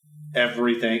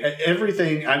everything.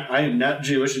 I am not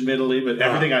Jewish, admittedly, but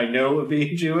everything I know of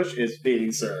being Jewish is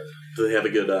being served. Do they have a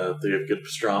good? They have good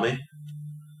pastrami.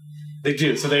 They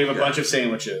do. So they have a bunch of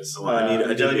sandwiches.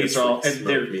 I delicates are all, and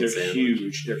they're sandwich.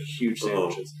 huge. They're huge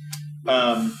sandwiches.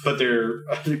 But they're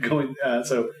going.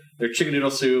 So their chicken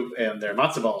noodle soup and their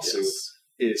matzo ball soup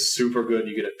is super good.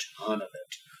 You get a ton of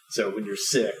it. So when you're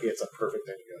sick, it's a perfect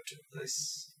thing to go to.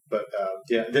 Nice. But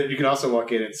then you can also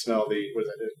walk in and smell the what is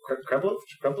that?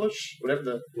 Kreblish,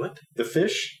 whatever the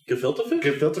fish, Gefilte fish,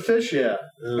 gefilte fish, yeah,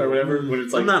 or whatever. When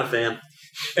it's like I'm not a fan.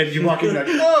 And you walk in like,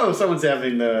 oh, someone's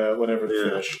having the whatever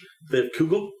the fish. They have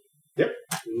kugel. Yep.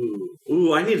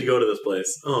 Ooh, I need to go to this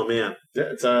place. Oh man.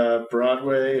 Yeah, it's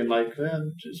Broadway and like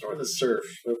just over the surf.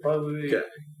 They'll probably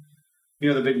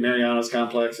the big Marianas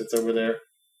complex. It's over there.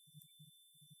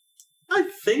 I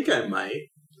think I might.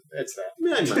 It's that.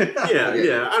 Yeah, I might.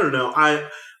 Yeah. I don't know.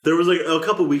 There was like a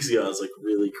couple weeks ago. I was like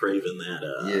really craving that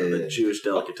the Jewish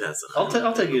delicatessen. I'll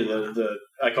take you to the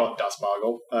I call it Das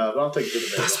Bagel, but I'll take you to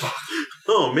the Das Bagel.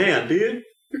 Oh man, dude,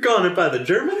 you're calling it by the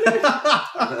German name?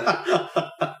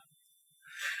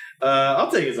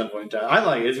 I'll take it at some point in time. I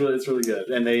like it. It's really good,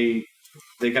 and they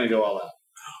kind of go all out.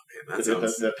 Oh man, that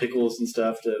sounds the pickles and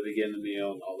stuff to begin the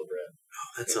meal and all the bread.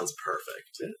 Oh, that sounds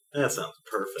perfect. That sounds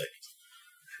perfect.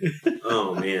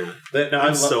 Oh man,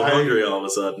 I'm so hungry all of a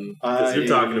sudden because you're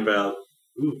talking about.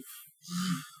 Oof.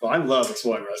 Well, I love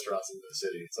exploring restaurants in the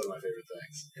city. It's one of my favorite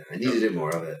things. Yeah, I needed more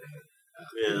of it.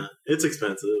 Yeah, it's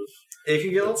expensive. It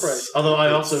can get a little pricey. Although I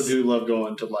also do love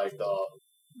going to like the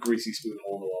greasy spoon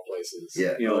hole in the wall places.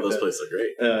 Yeah, those places are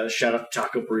great. Shout out to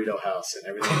Taco Burrito House and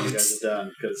everything you guys have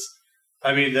done because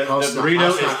I mean the House burrito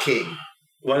is not king.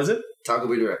 What is it? Taco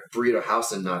Burrito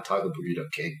House and not Taco Burrito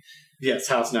King. Yes,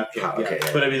 House not king. Okay,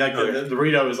 yeah. But I mean, like the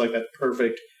burrito is like that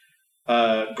perfect,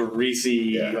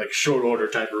 greasy, like short order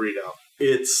type burrito.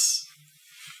 It's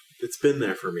been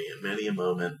there for me in many a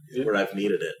moment where I've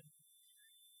needed it.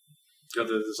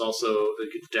 There's also the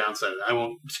downside. I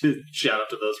won't shout out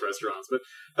to those restaurants, but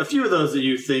a few of those that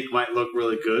you think might look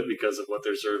really good because of what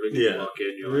they're serving. You walk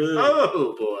in, you're really? Like,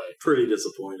 oh boy, pretty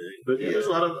disappointing. But there's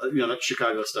a lot of that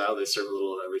Chicago style. They serve a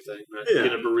little of everything. Right? You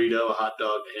get a burrito, a hot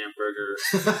dog, a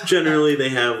hamburger. Generally, they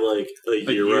have like a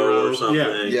gyro or something.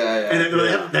 Yeah. And they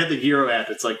have the gyro app.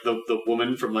 It's like the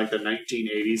woman from like the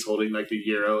 1980s holding like the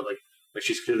gyro, like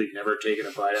she's clearly never taken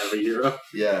a bite out of a gyro.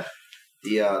 Yeah.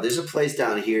 There's a place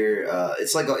down here.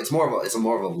 It's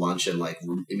more of a lunch and like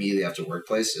immediately after work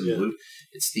place in Loop.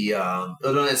 It's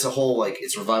it's a whole like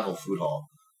it's Revival Food Hall.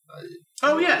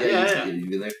 Yeah. Have you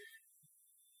been there?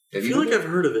 I feel like I've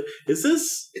heard of it. Is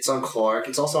this? It's on Clark.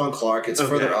 It's also on Clark. It's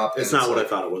further up. It's not what I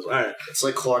thought it was. All right. It's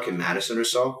like Clark and Madison or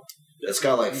so. It's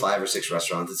got like 5 or 6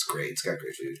 restaurants. It's great. It's got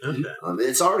great food. Okay.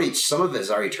 It's already some of it is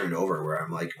already turned over. Where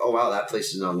I'm like, oh wow, that place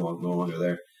is no longer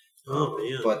there. Oh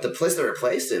man! But the place that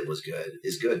replaced it was good.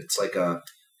 It's like I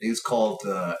think it's called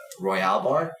the Royale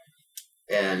Bar,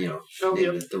 and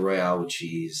the Royale with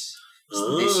cheese.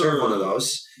 They serve one of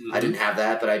those. I didn't have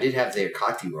that, but I did have their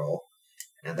cocktail roll,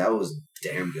 and that was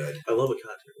damn good. I love a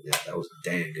cocktail. Yeah, that was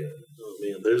damn good. Oh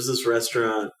man, there's this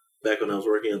restaurant back when I was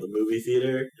working at the movie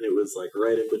theater, and it was like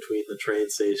right in between the train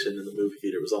station and the movie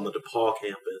theater. It was on the DePaul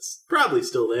campus. Probably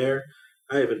still there.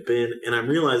 I haven't been, and I'm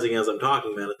realizing as I'm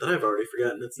talking about it that I've already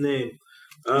forgotten its name.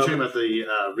 You're talking about the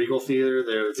Regal Theater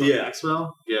there? It's on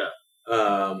Maxwell? Yeah.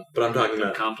 But I'm talking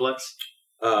about Complex.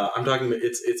 I'm talking about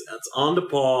it's on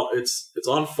DePaul. It's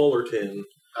on Fullerton.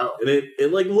 Oh. And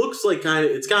it like looks like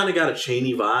it's kind of got a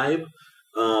Cheney vibe.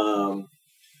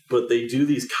 But they do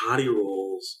these cotty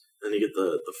rolls, and you get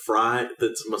the fry.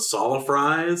 That's masala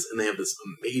fries, and they have this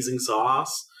amazing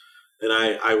sauce. And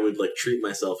I would like treat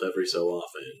myself every so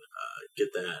often.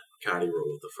 Get that cotty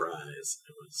roll with the fries.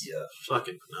 It was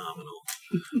fucking phenomenal.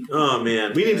 Oh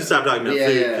man, we need to stop talking about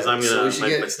food because I'm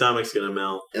gonna my stomach's gonna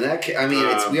melt. And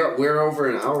we're over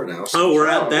an hour now. So we're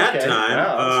at that time.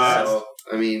 Wow,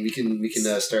 I mean, we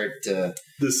can start. The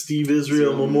Steve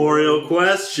Israel Memorial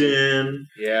question.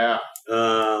 Yeah.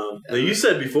 Now you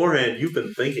said beforehand you've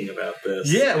been thinking about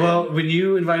this. Yeah. Well, when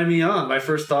you invited me on, my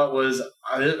first thought was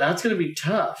that's going to be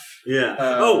tough.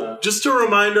 Yeah. Just to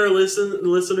remind our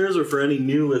listeners, or for any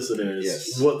new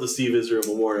listeners, what the Steve Israel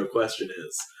Memorial question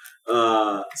is.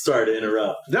 Sorry to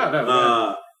interrupt.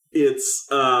 No. It's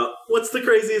what's the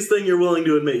craziest thing you're willing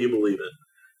to admit you believe in?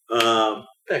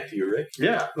 Back to you, Rick.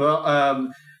 Yeah.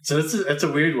 Well, so it's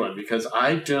a weird one because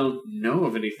I don't know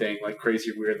of anything like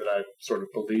crazy weird that I sort of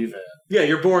believe in. Yeah,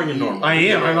 you're boring and normal. I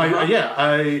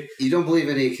am. You don't believe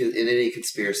in any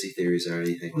conspiracy theories or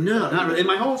anything like that? No, not really. And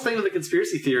my whole thing with the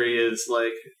conspiracy theory is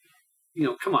like,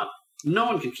 come on. No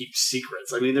one can keep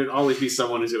secrets. I mean, there'd always be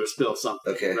someone who's going to spill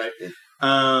something. Okay. Right?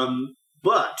 Yeah.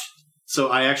 But, so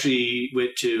I actually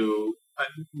went to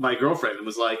my girlfriend and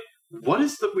was like, what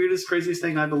is the weirdest, craziest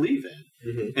thing I believe in?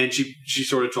 Mm-hmm. And she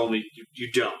sort of told me,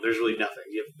 you don't. There's really nothing.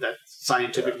 You have that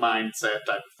scientific mindset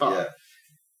type of thought. Yeah.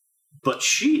 But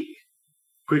she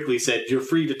quickly said, you're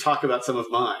free to talk about some of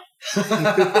mine.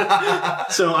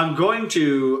 So I'm going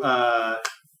to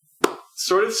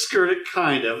sort of skirt it,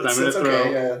 kind of. But I'm going to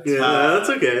throw that's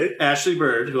okay. Ashley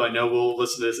Bird, who I know will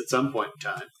listen to this at some point in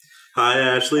time. Hi,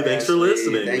 Ashley. Thanks for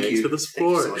listening. Thanks for the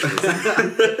support. Thank you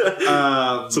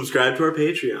so much. Subscribe to our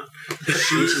Patreon.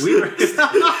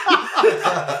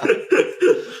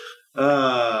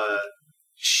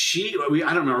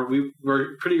 I don't remember. We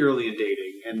were pretty early in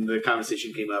dating, and the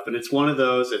conversation came up. And it's one of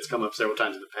those that's come up several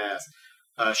times in the past.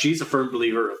 She's a firm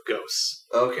believer of ghosts.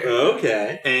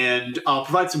 Okay. And I'll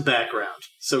provide some background.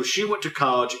 So she went to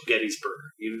college at Gettysburg.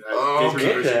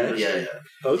 Okay. Yeah.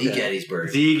 Okay.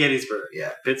 The Gettysburg.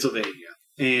 Yeah. Pennsylvania.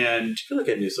 And I feel like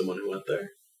I knew someone who went there.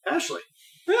 Ashley.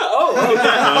 Yeah.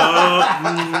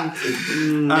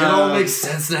 It all makes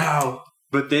sense now.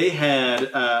 But they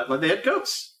had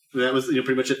ghosts. That was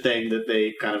pretty much a thing that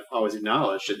they kind of always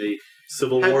acknowledged. And they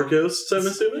Civil War ghosts, I'm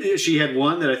assuming? She had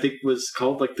one that I think was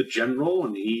called like the General,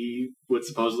 and he would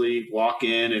supposedly walk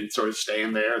in and sort of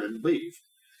stand there and then leave.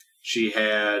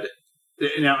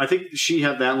 I think she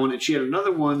had that one, and she had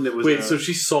another one that was... Wait, so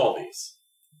she saw these?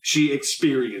 She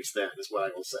experienced them, is what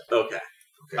I will say. Okay.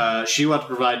 She wanted to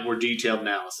provide more detailed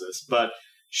analysis, but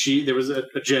there was a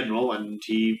general, and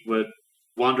he would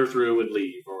wander through and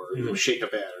leave, or shake a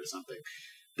bed or something.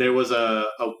 There was a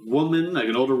woman, like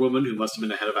an older woman, who must have been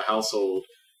the head of a household,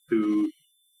 who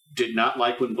did not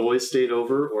like when boys stayed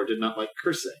over or did not like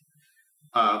cursing.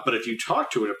 But if you talk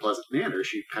to her in a pleasant manner,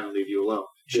 she'd kind of leave you alone.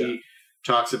 She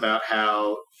talks about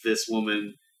how this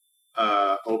woman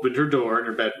opened her door in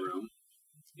her bedroom,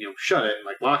 shut it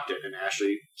and locked it, and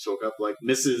Ashley spoke up like,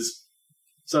 Mrs.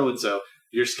 So-and-so,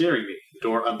 you're scaring me. The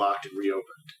door unlocked and reopened.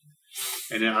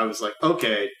 And then I was like,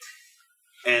 okay.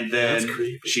 And then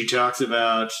she talks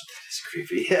about... That's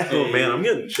creepy. Yeah. Oh, man, I'm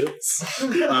getting chills. A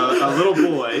little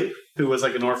boy who was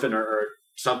like an orphan or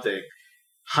something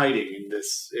hiding in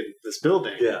this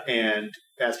building. Yeah. And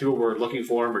as people were looking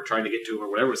for him or trying to get to him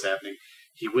or whatever was happening,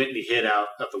 he went and he hid out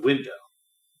of the window.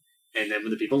 And then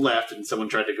when the people left and someone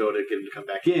tried to go to get him to come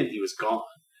back in, he was gone.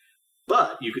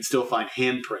 But you could still find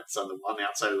handprints on the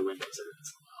outside of the windows every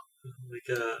once in a while. Oh, my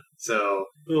God. So...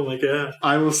 Oh, my God.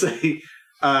 I will say...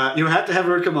 you have to have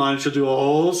her come on. She'll do a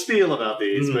whole spiel about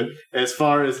these. Mm-hmm. But as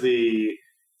far as the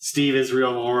Steve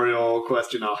Israel Memorial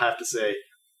question, I'll have to say,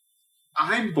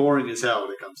 I'm boring as hell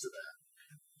when it comes to that.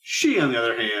 She, on the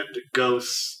other hand,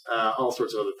 ghosts, all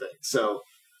sorts of other things. So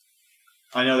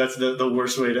I know that's the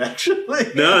worst way to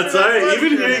actually... No, it's all right.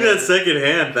 Even hearing that second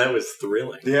hand, that was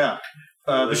thrilling. Yeah.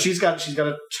 But she's got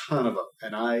a ton of them.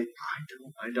 And I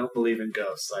don't believe in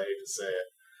ghosts. I hate to say it.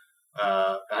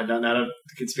 I'm not a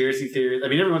conspiracy theory. I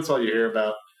mean, every once in a while you hear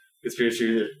about conspiracy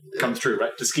theory that comes true,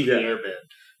 right? Tuskegee Airmen,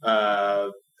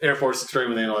 Air Force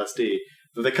experimenting with LSD.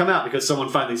 But they come out because someone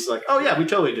finally is like, oh yeah, we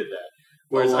totally did that.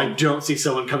 Whereas I don't see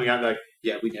someone coming out like,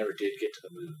 yeah, we never did get to the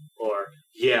moon, or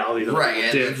yeah, all these other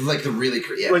people did. Like the really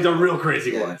like the real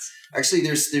crazy ones. Actually,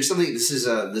 there's something. This is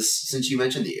since you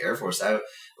mentioned the Air Force, do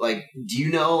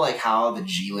you know how the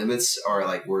G limits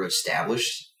are were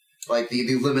established? Like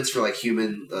the limits for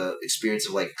human experience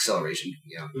of acceleration,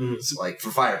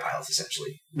 for fighter pilots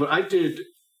essentially. Well, I did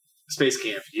space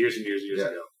camp years and years and years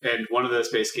ago, and one of the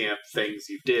space camp things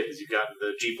you did is you got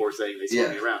the G-force thing. They spun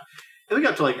me around, and we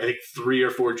got to I think 3 or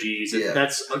 4 Gs. And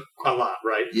that's a lot,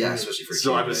 right? Yeah, especially for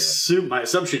so my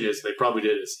assumption is they probably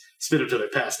did is spin them until they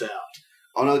passed out.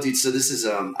 Oh no, dude! So this is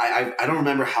I don't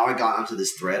remember how I got onto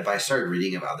this thread, but I started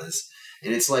reading about this.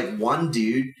 And it's like one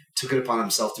dude took it upon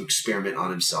himself to experiment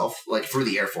on himself, like for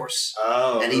the Air Force.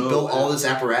 And he built all this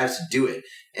apparatus to do it.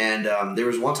 And there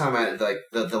was one time,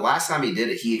 the last time he did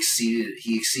it, he exceeded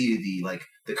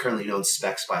the currently known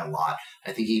specs by a lot.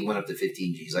 I think he went up to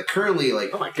 15 Gs. Like currently, like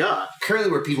oh my god,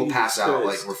 currently where people pass out,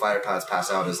 Christ. like where fighter pilots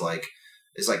pass out, is like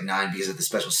 9 because of the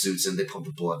special suits and they pump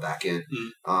the blood back in.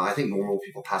 I think normal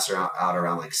people pass out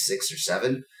around like 6 or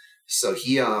 7. So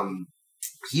he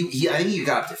I think he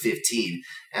got up to 15.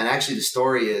 And actually, the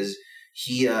story is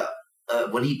he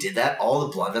when he did that, all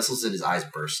the blood vessels in his eyes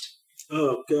burst.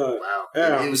 Oh god!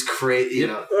 wow. It was crazy, you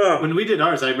know. When we did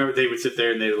ours, I remember they would sit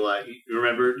there and they were like, you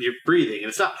remember, you're breathing, and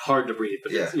it's not hard to breathe,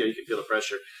 but it's, you can feel the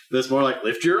pressure. But it's more like,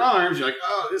 lift your arms. You're like,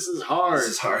 oh, this is hard. This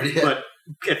is hard, yeah. But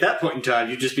at that point in time,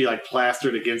 you'd just be like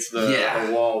plastered against the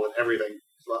wall with everything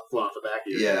flowing off the back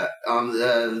of you. Yeah.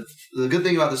 The good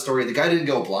thing about the story, the guy didn't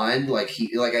go blind. I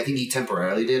think he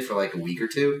temporarily did for like a week or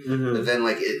two. Mm-hmm. But then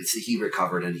he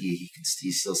recovered and he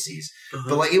still sees.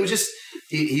 But like it was just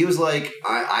he was like,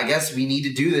 I guess we need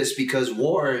to do this because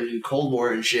war and Cold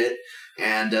War and shit.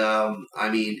 And I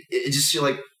mean, it just feel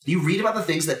like you read about the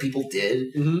things that people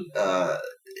did,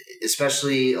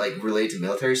 especially like related to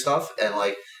military stuff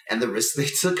and the risks they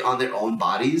took on their own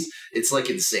bodies. It's like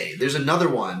insane. There's another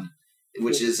one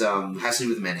which is has to do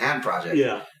with the Manhattan Project.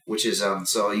 Yeah. Which is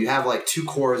so you have like 2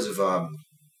 cores of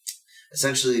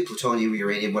essentially plutonium,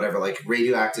 uranium, whatever, like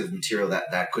radioactive material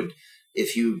that could,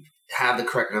 if you have the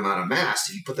correct amount of mass,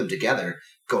 if you put them together,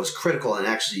 goes critical and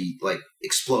actually like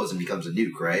explodes and becomes a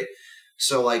nuke, right?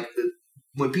 So like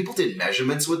when people did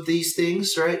measurements with these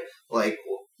things, right? Like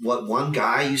what one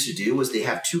guy used to do was they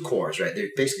have 2 cores, right? They're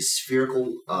basically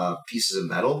spherical pieces of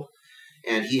metal,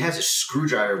 and he has a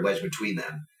screwdriver wedged between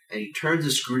them. And he turns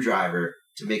the screwdriver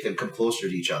to make them come closer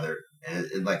to each other.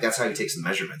 And like, that's how he takes the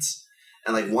measurements.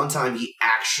 And like one time he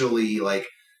actually like,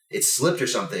 it slipped or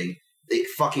something. It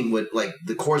fucking would, like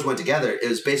the cores went together. It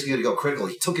was basically going to go critical.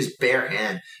 He took his bare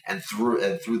hand and threw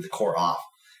the core off.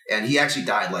 And he actually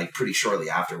died like pretty shortly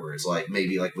afterwards, like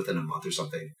maybe like within a month or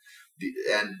something.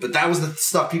 But that was the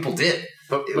stuff people did.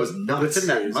 But it was nuts. Within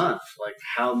that month, like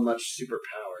how much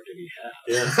superpower did he have?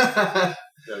 Yeah.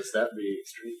 Does that be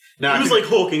extreme? No, he was like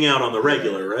hulking out on the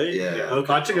regular, right? Yeah.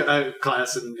 Okay. I took a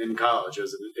class in college. It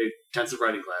was an intensive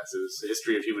writing class. It was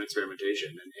history of human experimentation,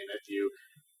 and if you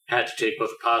had to take both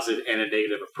a positive and a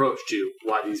negative approach to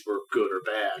why these were good or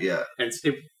bad. Yeah. And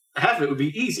half of it would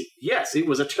be easy. Yes, it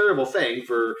was a terrible thing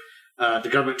for the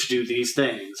government to do these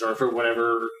things, or for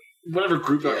whatever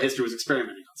group of history was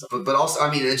experimenting on something. But also,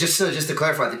 I mean, just to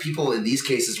clarify, the people in these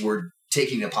cases were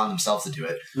taking it upon themselves to do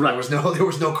it. Right. There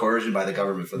was no coercion by the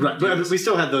government for them. Right, but we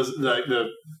still had those the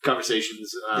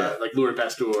conversations like Louis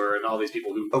Pasteur and all these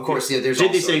people who, of course, there's did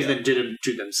also, these things and did them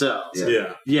to themselves.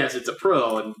 Yeah. Yes, it's a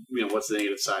pro, and what's the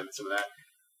negative side and some of that.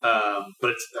 But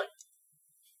it's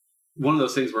one of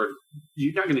those things where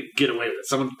you're not going to get away with it.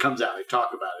 Someone comes out, they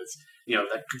talk about it. It's,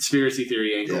 that conspiracy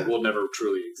theory angle will never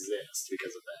truly exist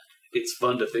because of that. It's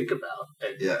fun to think about,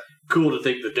 and cool to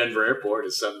think the Denver airport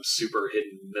is some super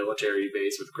hidden military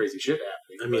base with crazy shit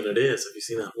happening. I mean, it is. Have you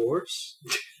seen that horse?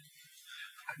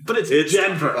 But it's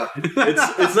Denver.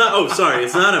 It's not. Oh, sorry.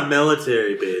 It's not a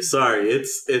military base. Sorry.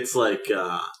 It's like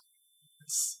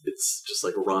it's just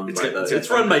like run it's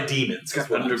run by demons. It's got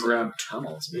underground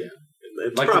tunnels. Yeah.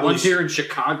 It's like the ones here in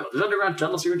Chicago. There's underground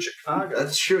tunnels here in Chicago.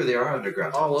 That's true. There are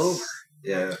underground tunnels all over.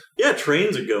 Yeah. Yeah.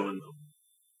 Trains are going though.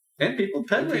 And people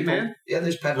pedway, man. Yeah,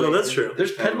 there's pedway. Well, that's true.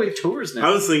 There's pedway tours now.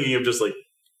 I was thinking of just like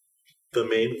the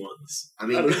main ones. I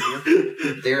mean,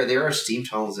 there are steam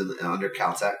tunnels under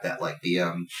Caltech that like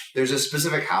there's a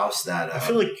specific house that I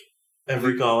feel like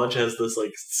every college has this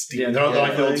like steam. Yeah, they're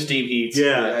like the old steam heats.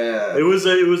 Yeah. It was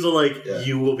a like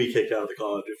you will be kicked out of the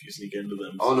college if you sneak into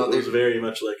them. Oh no, there's very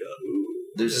much like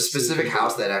there's a specific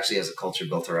house that actually has a culture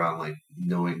built around like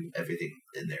knowing everything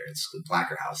in there. It's the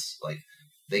Blacker House. Like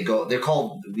they're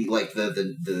called the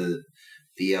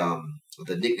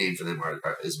nickname for them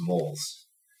is moles.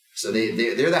 So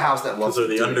they're the house that loves. Those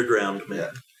are the underground men.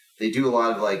 Yeah. They do a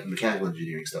lot of like mechanical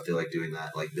engineering stuff. They like doing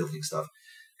that, like building stuff.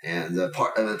 And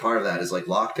part of that is like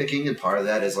lock picking, and part of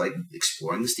that is like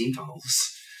exploring the steam tunnels.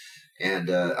 And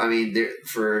I mean,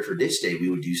 for Ditch Day, we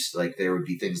would do like there would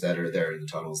be things that are there in the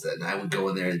tunnels and I would go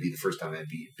in there and it'd be the first time I'd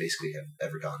basically have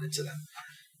ever gone into them.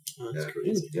 Oh, that's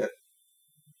crazy.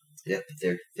 Yeah,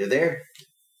 they're there.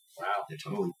 Wow, they're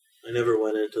tunneling. I never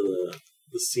went into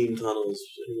the steam tunnels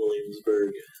in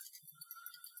Williamsburg.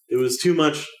 It was too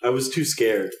much. I was too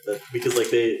scared because like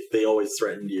they always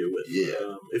threatened you with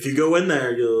if you go in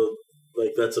there, you'll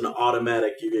like that's an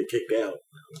automatic. You get kicked out.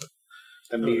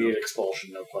 Immediate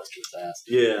expulsion, no questions asked.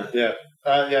 Yeah. Yeah.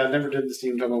 I never did the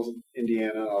steam tunnels in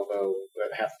Indiana, although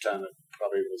at half the time it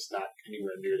probably was not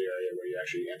anywhere near the area where you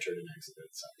actually entered and exited.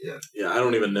 So. Yeah, I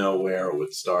don't even know where it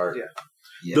would start.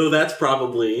 Yeah. Though that's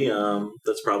probably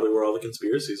where all the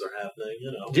conspiracies are happening,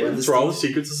 Yeah, that's where all the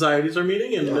secret societies are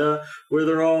meeting and where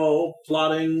they're all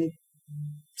plotting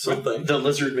something. The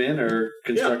lizard men are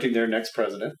constructing their next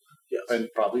president. Yes. And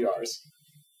probably ours.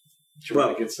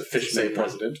 Well, against the fishman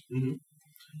president. Mm-hmm.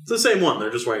 It's the same one. They're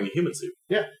just wearing a human suit.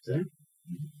 Yeah.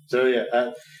 So,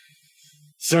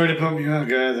 sorry to pump you out,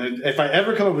 guys. If I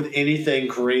ever come up with anything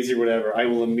crazy or whatever, I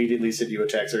will immediately send you a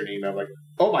text or an email like,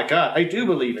 oh my god, I do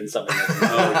believe in something.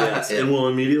 Oh, yes. And we'll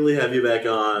immediately have you back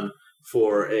on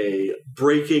for a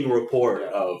breaking report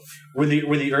of... When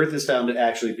the Earth is found to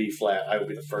actually be flat, I will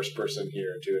be the first person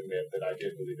here to admit that I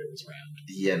did believe it was round.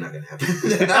 Yeah, not going to happen.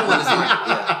 That one is not.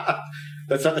 Yeah.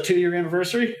 That's not the 2-year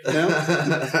anniversary? No?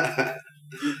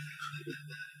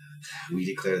 We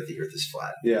declare that the Earth is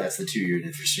flat. Yeah. That's the 2-year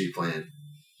anniversary plan.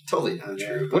 Totally not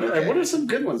true. What are some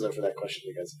good ones, though, for that question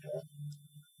you guys have?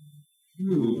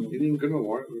 Any good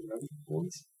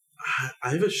ones? I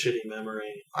have a shitty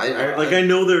memory. I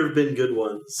know there have been good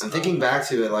ones. I'm thinking back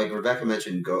to it. Like Rebecca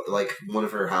mentioned, one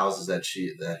of her houses that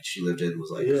she lived in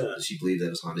was she believed that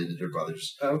it was haunted, and her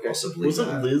brothers also believed that.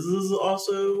 Wasn't Liz's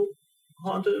also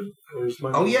haunted?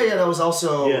 That was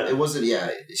also. Yeah. It wasn't. Yeah,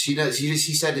 she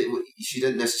said she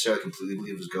didn't necessarily completely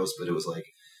believe it was ghosts, but it was like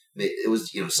it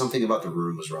was something about the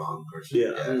room was wrong.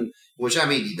 Which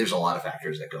there's a lot of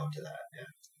factors that go into that. Yeah.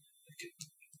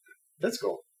 That's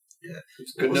cool. Yeah.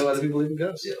 It's good to know other people believe in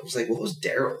ghosts. Yeah, it was like, what was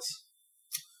Daryl's?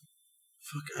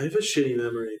 Fuck, I have a shitty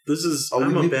memory.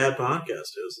 I'm a bad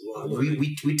podcaster.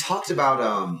 We talked about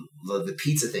the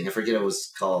pizza thing. I forget what it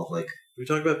was called. Like we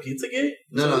talked about Pizzagate?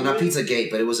 No, not Pizzagate,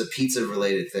 but it was a pizza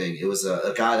related thing. It was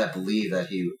a guy that believed that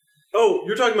he. Oh,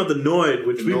 you're talking about the Noid,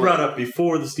 which we brought up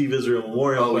before the Steve Israel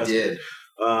Memorial. Oh, we did.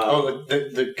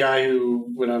 The guy who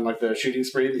went on like the shooting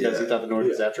spree because he thought the Noid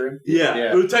was after him?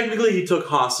 Yeah. Well, technically, he took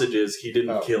hostages. He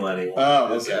didn't kill anyone.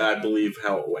 Oh, okay. I believe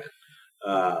how it went.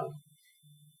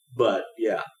 But,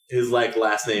 yeah. His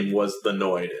last name was the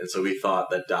Noid, and so we thought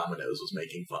that Domino's was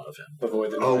making fun of him.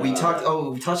 We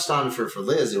touched on it for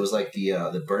Liz. It was like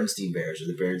the Bernstein Bears or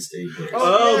the Berenstain Bears.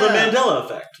 The Mandela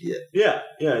effect. Yeah.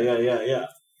 Yeah.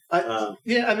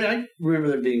 I remember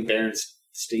them being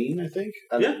Berenstein, I think.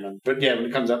 I don't remember. But when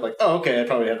it comes up, like, oh, okay, I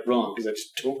probably had it wrong because I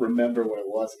just don't remember what it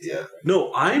was exactly. Yeah.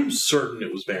 No, I'm certain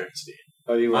it was Berenstein.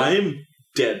 Oh, you were? I'm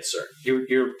dead certain.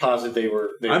 You're positive they were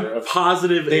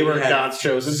positive they were God's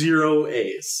chosen? 0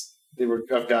 A's. They were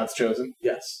of God's chosen?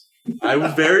 Yes. I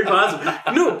was very positive.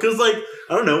 No, because, I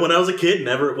don't know, when I was a kid,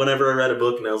 whenever I read a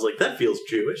book and I was like, that feels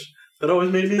Jewish, that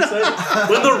always made me excited.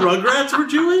 When the Rugrats were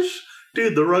Jewish...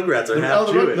 Dude, the Rugrats are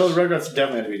half Jewish. The Rugrats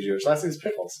definitely have to be Jewish. Last name is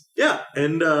Pickles. Yeah,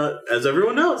 and as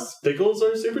everyone knows, pickles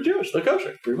are super Jewish. They're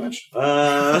kosher. Pretty much. One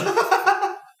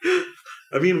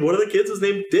of the kids is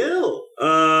named Dill.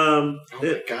 Oh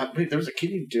my god! Wait, there was a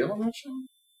kid named Dill on that show?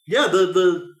 Yeah,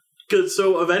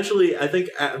 so eventually, I think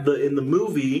in the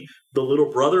movie, the little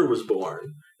brother was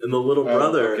born. And the little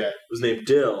brother was named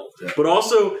Dill. Yeah. But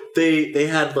also, they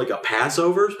had like a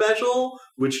Passover special,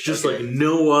 which just like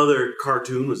no other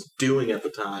cartoon was doing at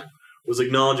the time. It was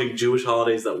acknowledging Jewish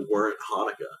holidays that weren't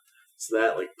Hanukkah. So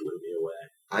that like blew me away.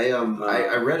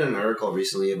 I read an article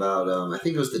recently about I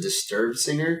think it was the Disturbed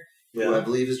singer, who I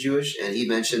believe is Jewish, and he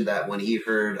mentioned that when he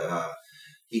heard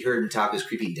Metallica's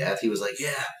 "Creeping Death," he was like,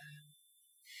 "Yeah."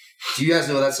 Do you guys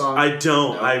know that song? I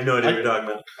don't. No. I have no idea what you're talking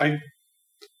about.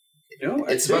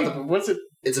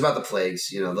 It's about the plagues,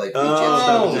 like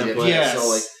Egypt. Yes.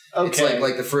 So it's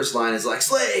like the first line is like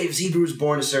slaves, Hebrews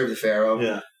born to serve the Pharaoh.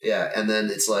 Yeah, and then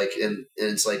it's like and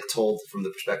it's like told from the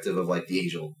perspective of like the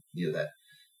angel, that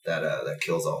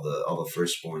kills all the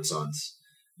firstborn sons.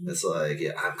 It's like,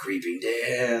 I'm creeping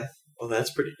death. Oh,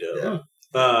 that's pretty dope.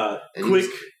 Yeah.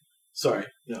 Sorry.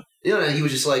 Yeah. And he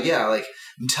was just like,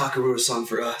 Metallica wrote a song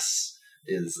for us.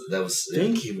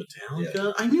 Thank you, Metallica.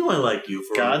 Yeah. I knew I liked you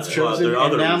for God's chosen,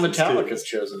 and now Metallica's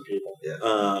chosen people. Yeah.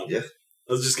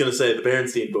 I was just gonna say the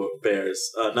Berenstein Bears.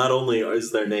 Not only is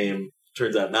their name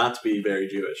turns out not to be very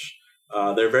Jewish,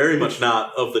 they're very much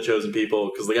not of the chosen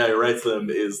people because the guy who writes them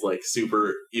is like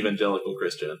super evangelical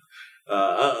Christian.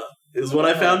 Is what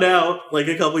I found out like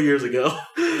a couple years ago.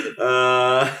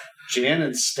 Jan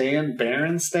and Stan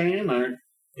Berenstain are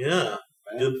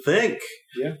You'd think.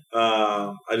 Yeah.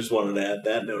 I just wanted to add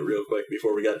that note real quick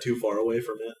before we got too far away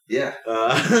from it. Yeah.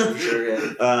 Sure,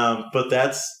 yeah. But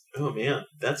that's cool.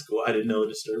 I didn't know the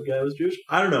Disturbed guy was Jewish.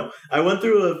 I don't know. I went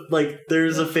through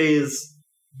there's a phase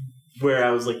where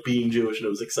I was like being Jewish and it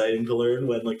was exciting to learn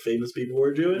when like famous people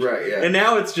were Jewish. Right, yeah. And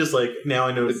now it's just like, now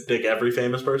I know like every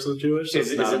famous person is Jewish. So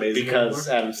Is it because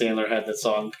anymore. Adam Sandler had that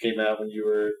song came out when you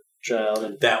were a child?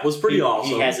 And that was pretty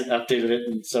awesome. He hasn't updated it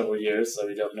in several years, so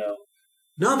we don't know.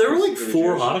 No, there were like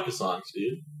 4 Hanukkah songs,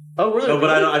 dude. Oh, really? No,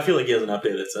 but I feel like he hasn't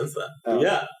updated it since then. Oh.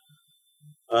 Yeah.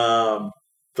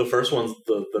 The first one's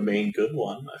the main good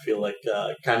one. I feel like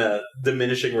kind of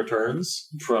diminishing returns.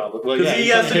 Probably. Because he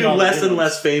has to do less and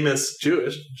less famous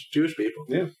Jewish people.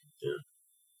 Yeah.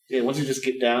 Yeah, once you just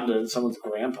get down to someone's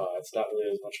grandpa, it's not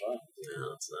really as much fun.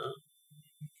 No, it's not.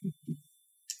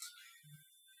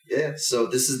 Yeah, so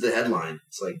this is the headline.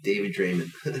 It's like David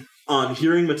Draymond. On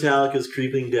hearing Metallica's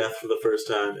Creeping Death for the first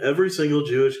time, every single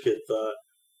Jewish kid thought,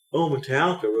 oh,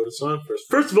 Metallica wrote a song first.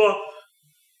 First of all,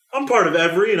 I'm part of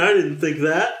Every, and I didn't think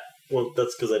that. Well,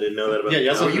 that's because I didn't know that about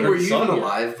Metallica. So were you even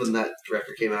alive when that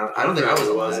record came out? I don't think I was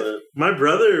alive. My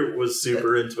brother was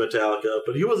super into Metallica,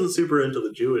 but he wasn't super into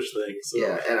the Jewish thing,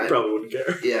 so and I probably wouldn't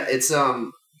care. Yeah, it's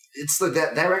like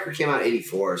that record came out in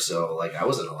 1984, so like I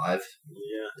wasn't alive.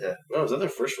 Yeah. Oh, was that their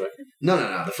first record? No.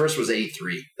 The first was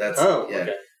 1983. That's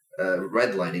okay.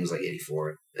 Red Lightning was like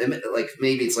 1984. Like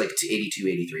maybe it's like 1982,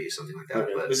 1983 or something like that.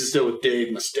 Okay. But this is still with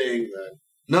Dave Mustaine then.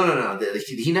 No.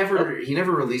 He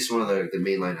never released one of the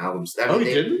mainline albums. I mean,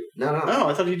 he didn't? No. Oh,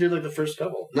 I thought he did like the first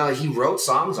couple. No, he wrote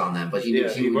songs on them, but he never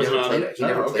played it. He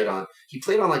never played on. He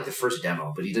played on like the first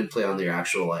demo, but he didn't play on their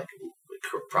actual like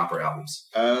proper albums.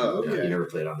 Oh, okay. Yeah, he never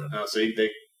played on them. Oh, so they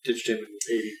ditched him in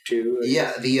 1982.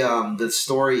 Yeah, the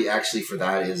story actually for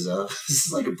that is this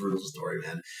is like a brutal story,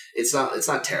 man. It's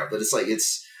not terrible, but it's like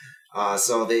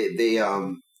so they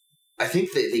I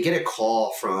think they get a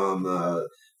call from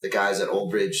the guys at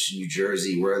Old Bridge, New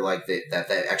Jersey, where like they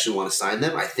actually want to sign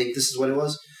them. I think this is what it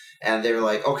was, and they were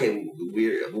like, okay,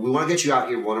 we want to get you out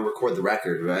here. We want to record the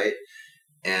record, right?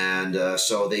 And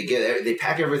so they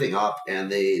pack everything up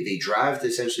and they drive to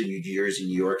essentially New Jersey,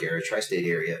 New York area, tri-state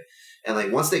area, and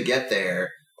like once they get there,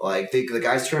 like the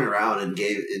guys turn around and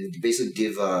basically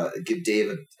give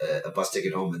Dave a bus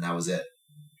ticket home, and that was it.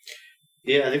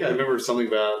 Yeah, I think I remember something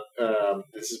about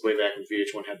this is way back when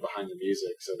VH1 had Behind the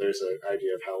Music, so there's an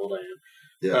idea of how old I am.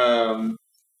 Yeah.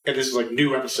 And this is like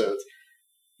new episodes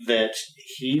that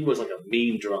he was like a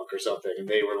mean drunk or something, and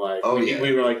they were like,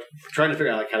 we were like trying to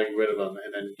figure out like how to get rid of him,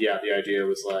 and then the idea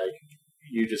was like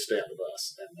you just stay on the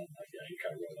bus, and then like he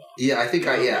kind of wrote off. Yeah,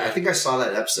 I think I saw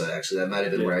that episode actually. That might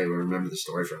have been where I remember the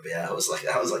story from. Yeah, I was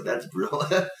like that's brutal.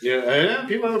 yeah,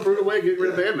 people have a brutal way of getting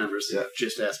rid of band members. Yeah.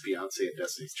 Just ask Beyonce and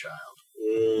Destiny's Child.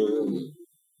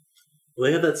 Well,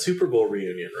 they had that Super Bowl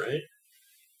reunion, right?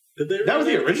 Did they? That was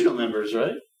the original members,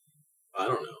 right? I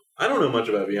don't know. I don't know much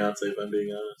about Beyonce, if I'm being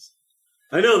honest.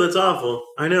 I know, that's awful.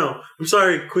 I know. I'm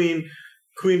sorry, Queen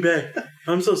Bey.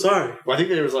 I'm so sorry. Well, I think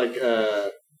there was like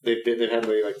they had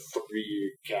like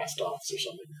 3 cast-offs or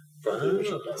something from the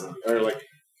original Destiny, or like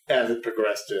as it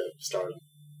progressed to stardom.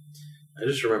 I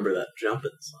just remember that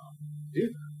Jumpin' song. Yeah.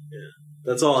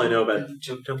 That's all I know about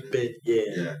Jumpin'.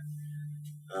 Yeah.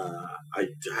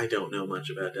 I don't know much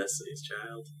about Destiny's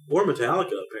Child or Metallica.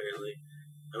 Apparently,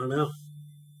 I don't know.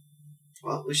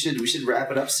 Well, we should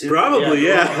wrap it up soon. Probably,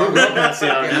 yeah.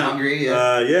 I'm hungry.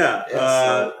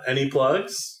 Yeah. Any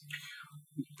plugs?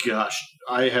 Gosh,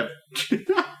 I have.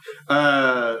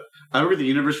 I work at the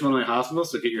University of Illinois Hospital,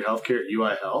 so get your healthcare at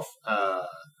UI Health.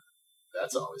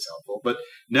 That's always helpful. But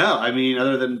no, I mean,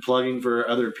 other than plugging for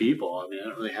other people, I mean, I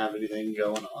don't really have anything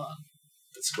going on.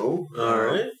 That's cool. All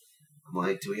right. I'm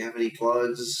like, do we have any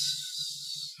plugs?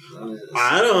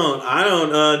 I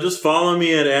don't. Just follow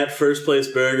me at First Place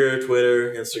Burger,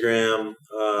 Twitter, Instagram.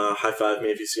 High five me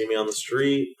if you see me on the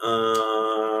street.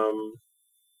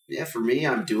 Yeah, for me,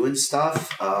 I'm doing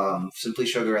stuff. Simply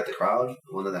Sugar at the Crowd,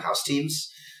 one of the house teams.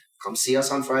 Come see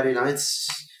us on Friday nights.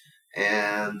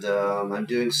 And I'm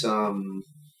doing some.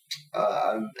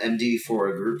 I'm MD for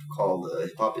a group called a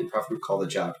hip hop improv group called a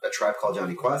Tribe Called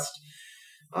Johnny Quest.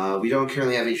 We don't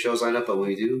currently have any shows lined up, but when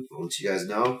we do, I'll let you guys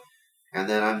know. And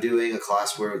then I'm doing a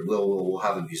class where we'll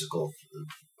have a musical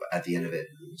at the end of it.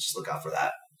 Just look out for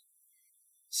that.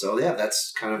 So yeah,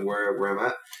 that's kind of where I'm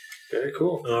at. Very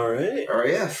cool. All right.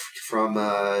 Yeah. From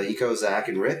Eco, Zach,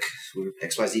 and Rick,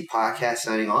 XYZ Podcast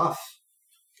signing off.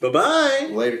 Bye-bye.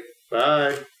 Later.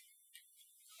 Bye.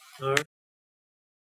 All right.